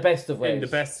 Yeah, In the best of ways. In the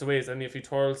best ways, and if he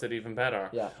twirls it, even better.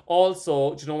 Yeah.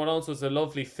 Also, do you know what else is a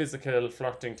lovely physical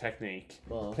flirting technique?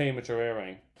 What? Playing with your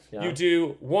earring. Yeah. You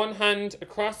do one hand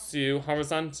across you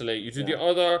horizontally. You do the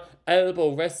other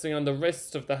elbow resting on the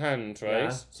wrist of the hand, right? Yeah.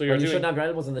 So you're Well, you doing. shouldn't have your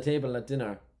elbows on the table at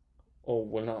dinner. Oh,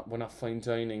 we're not fine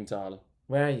dining, doll.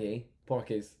 Where are ye?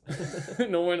 Porkies.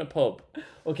 No, we're in a pub.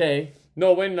 Okay.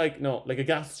 No, we're in like a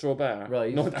gastro bar.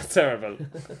 Right. No, that's terrible.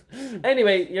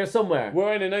 Anyway, you're somewhere.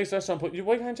 We're in a nice restaurant, but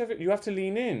why can't you have to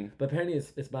lean in? But apparently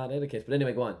it's bad etiquette. But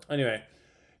anyway, go on. Anyway,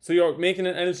 so you're making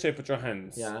an L shape with your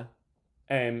hands. Yeah.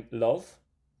 Love.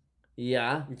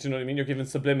 Yeah. Do you know what I mean? You're giving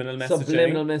subliminal messaging.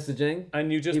 Subliminal messaging.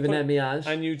 And you just Even put, Emiage.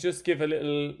 and you just give a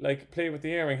little like play with the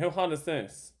earring. How hot is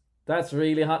this? That's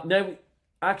really hot. Now,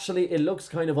 actually, it looks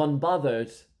kind of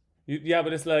unbothered. Yeah,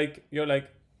 but it's like you're like.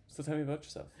 So tell me about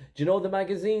yourself. Do you know the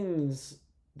magazines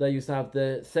that used to have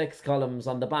the sex columns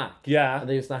on the back? Yeah. And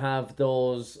they used to have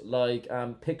those like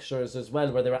pictures as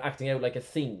well where they were acting out like a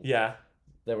scene. Yeah.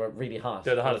 They were really hot.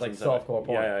 They're the It was hottest like things ever. softcore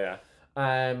porn.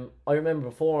 Yeah. I remember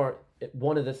before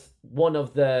one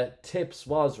of the tips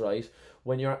was right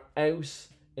when you're out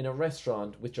in a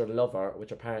restaurant with your lover, with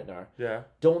your partner. Yeah.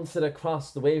 Don't sit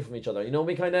across the way from each other. You know,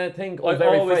 we kind of think, I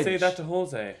very always French. say that to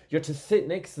Jose. You're to sit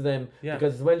next to them Yeah.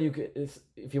 because well,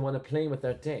 if you want to play with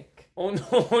their dick. Oh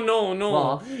no.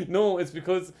 What? No, it's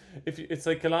because it's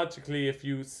psychologically if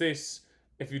you sit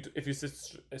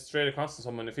straight across to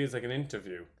someone, it feels like an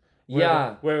interview.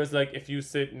 Yeah. Whereas like if you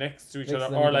sit next to each Next to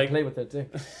other them, or you can like play with their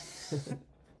dick.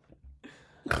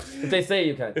 If they say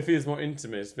you can. It feels more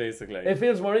intimate, basically. It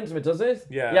feels more intimate, does it?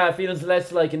 Yeah. Yeah, it feels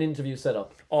less like an interview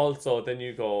setup. Also, then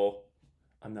you go,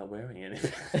 I'm not wearing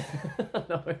anything.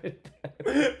 No,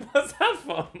 What's that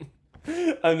from?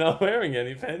 I'm not wearing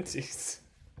any panties.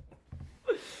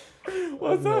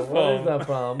 What's that from? What is that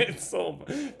from? It's so...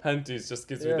 Panties just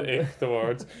gives me the ick, the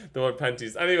word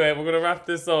panties. Anyway, we're going to wrap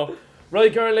this up.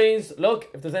 Right, girlies. Look,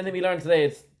 if there's anything we learned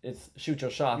today, it's shoot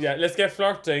your shot. Yeah, let's get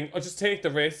flirting. Or just take the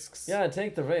risks. Yeah,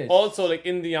 take the risk. Also, like,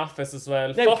 in the office as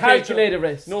well. Yeah, calculate a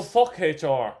risk. No, fuck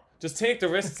HR. Just take the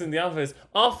risks in the office.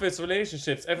 Office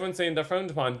relationships, everyone's saying they're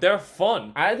frowned upon. They're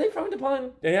fun. Are they frowned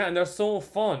upon? Yeah, and they're so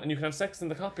fun. And you can have sex in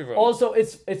the copy room. Also,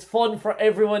 it's fun for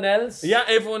everyone else. Yeah,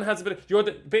 everyone has a bit of... You're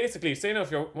the... Basically, say now if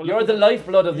you're... Well, You're the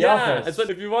lifeblood of the office. Yeah, it's like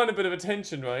if you want a bit of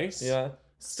attention, right? Yeah.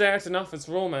 Start an office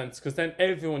romance, because then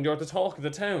everyone... You're the talk of the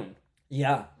town.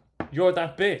 Yeah. You're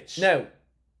that bitch. Now,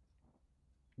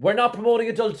 we're not promoting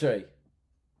adultery.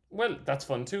 Well, that's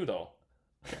fun too, though.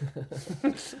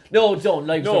 No, don't.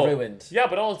 Lives are ruined. Yeah,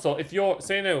 but also, if you're...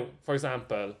 Say now, for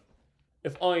example,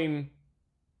 if I'm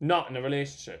not in a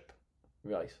relationship...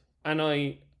 Right. And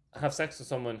I have sex with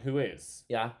someone who is...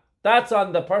 Yeah. That's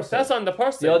on the person. That's on the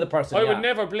person. The other person, I yeah. would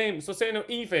never blame... So say now,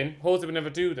 even Jose would never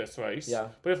do this, right? Yeah.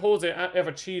 But if Jose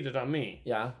ever cheated on me...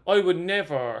 Yeah. I would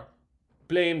never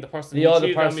blame the person The who other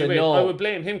cheated on me person, with. no. I would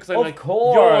blame him, because I'm Of like,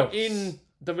 course. you're in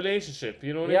the relationship,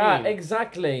 you know what I Yeah, mean?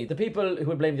 exactly. The people who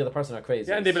would blame the other person are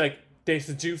crazy. Yeah, and they'd be like, they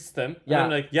seduced them. Yeah. And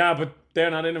I'm like, yeah, but they're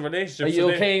not in a relationship. Are you so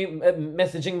they- okay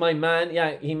messaging my man?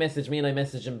 Yeah, he messaged me and I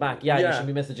messaged him back. Yeah, you Yeah. should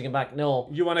be messaging him back. No.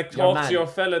 You want to Your talk man. to your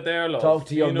fella there, love. Talk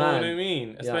to your You know man. what I mean?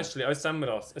 Yeah. Especially, I stand with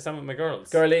us. I stand with my girls.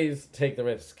 Girlies, take the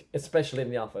risk. Especially in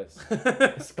the office.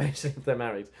 Especially if they're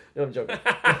married. No, I'm joking.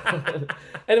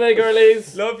 Anyway,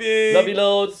 girlies. Love you. Love you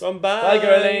loads. Bye. Bye,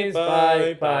 girlies.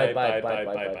 Bye. Bye. Bye. Bye. Bye. Bye.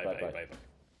 Bye. Bye. Bye. Bye. Bye. Bye.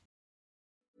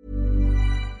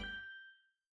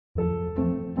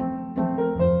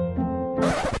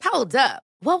 Hold up.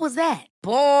 What was that?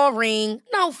 Boring.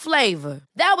 No flavor.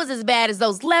 That was as bad as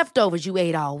those leftovers you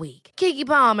ate all week. Keke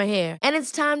Palmer here, and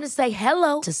it's time to say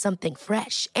hello to something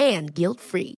fresh and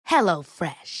guilt-free. Hello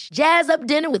Fresh. Jazz up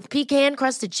dinner with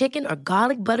pecan-crusted chicken or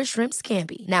garlic butter shrimp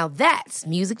scampi. Now that's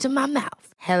music to my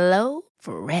mouth. Hello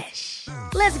Fresh.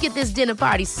 Let's get this dinner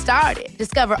party started.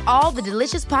 Discover all the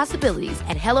delicious possibilities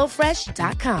at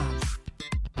hellofresh.com.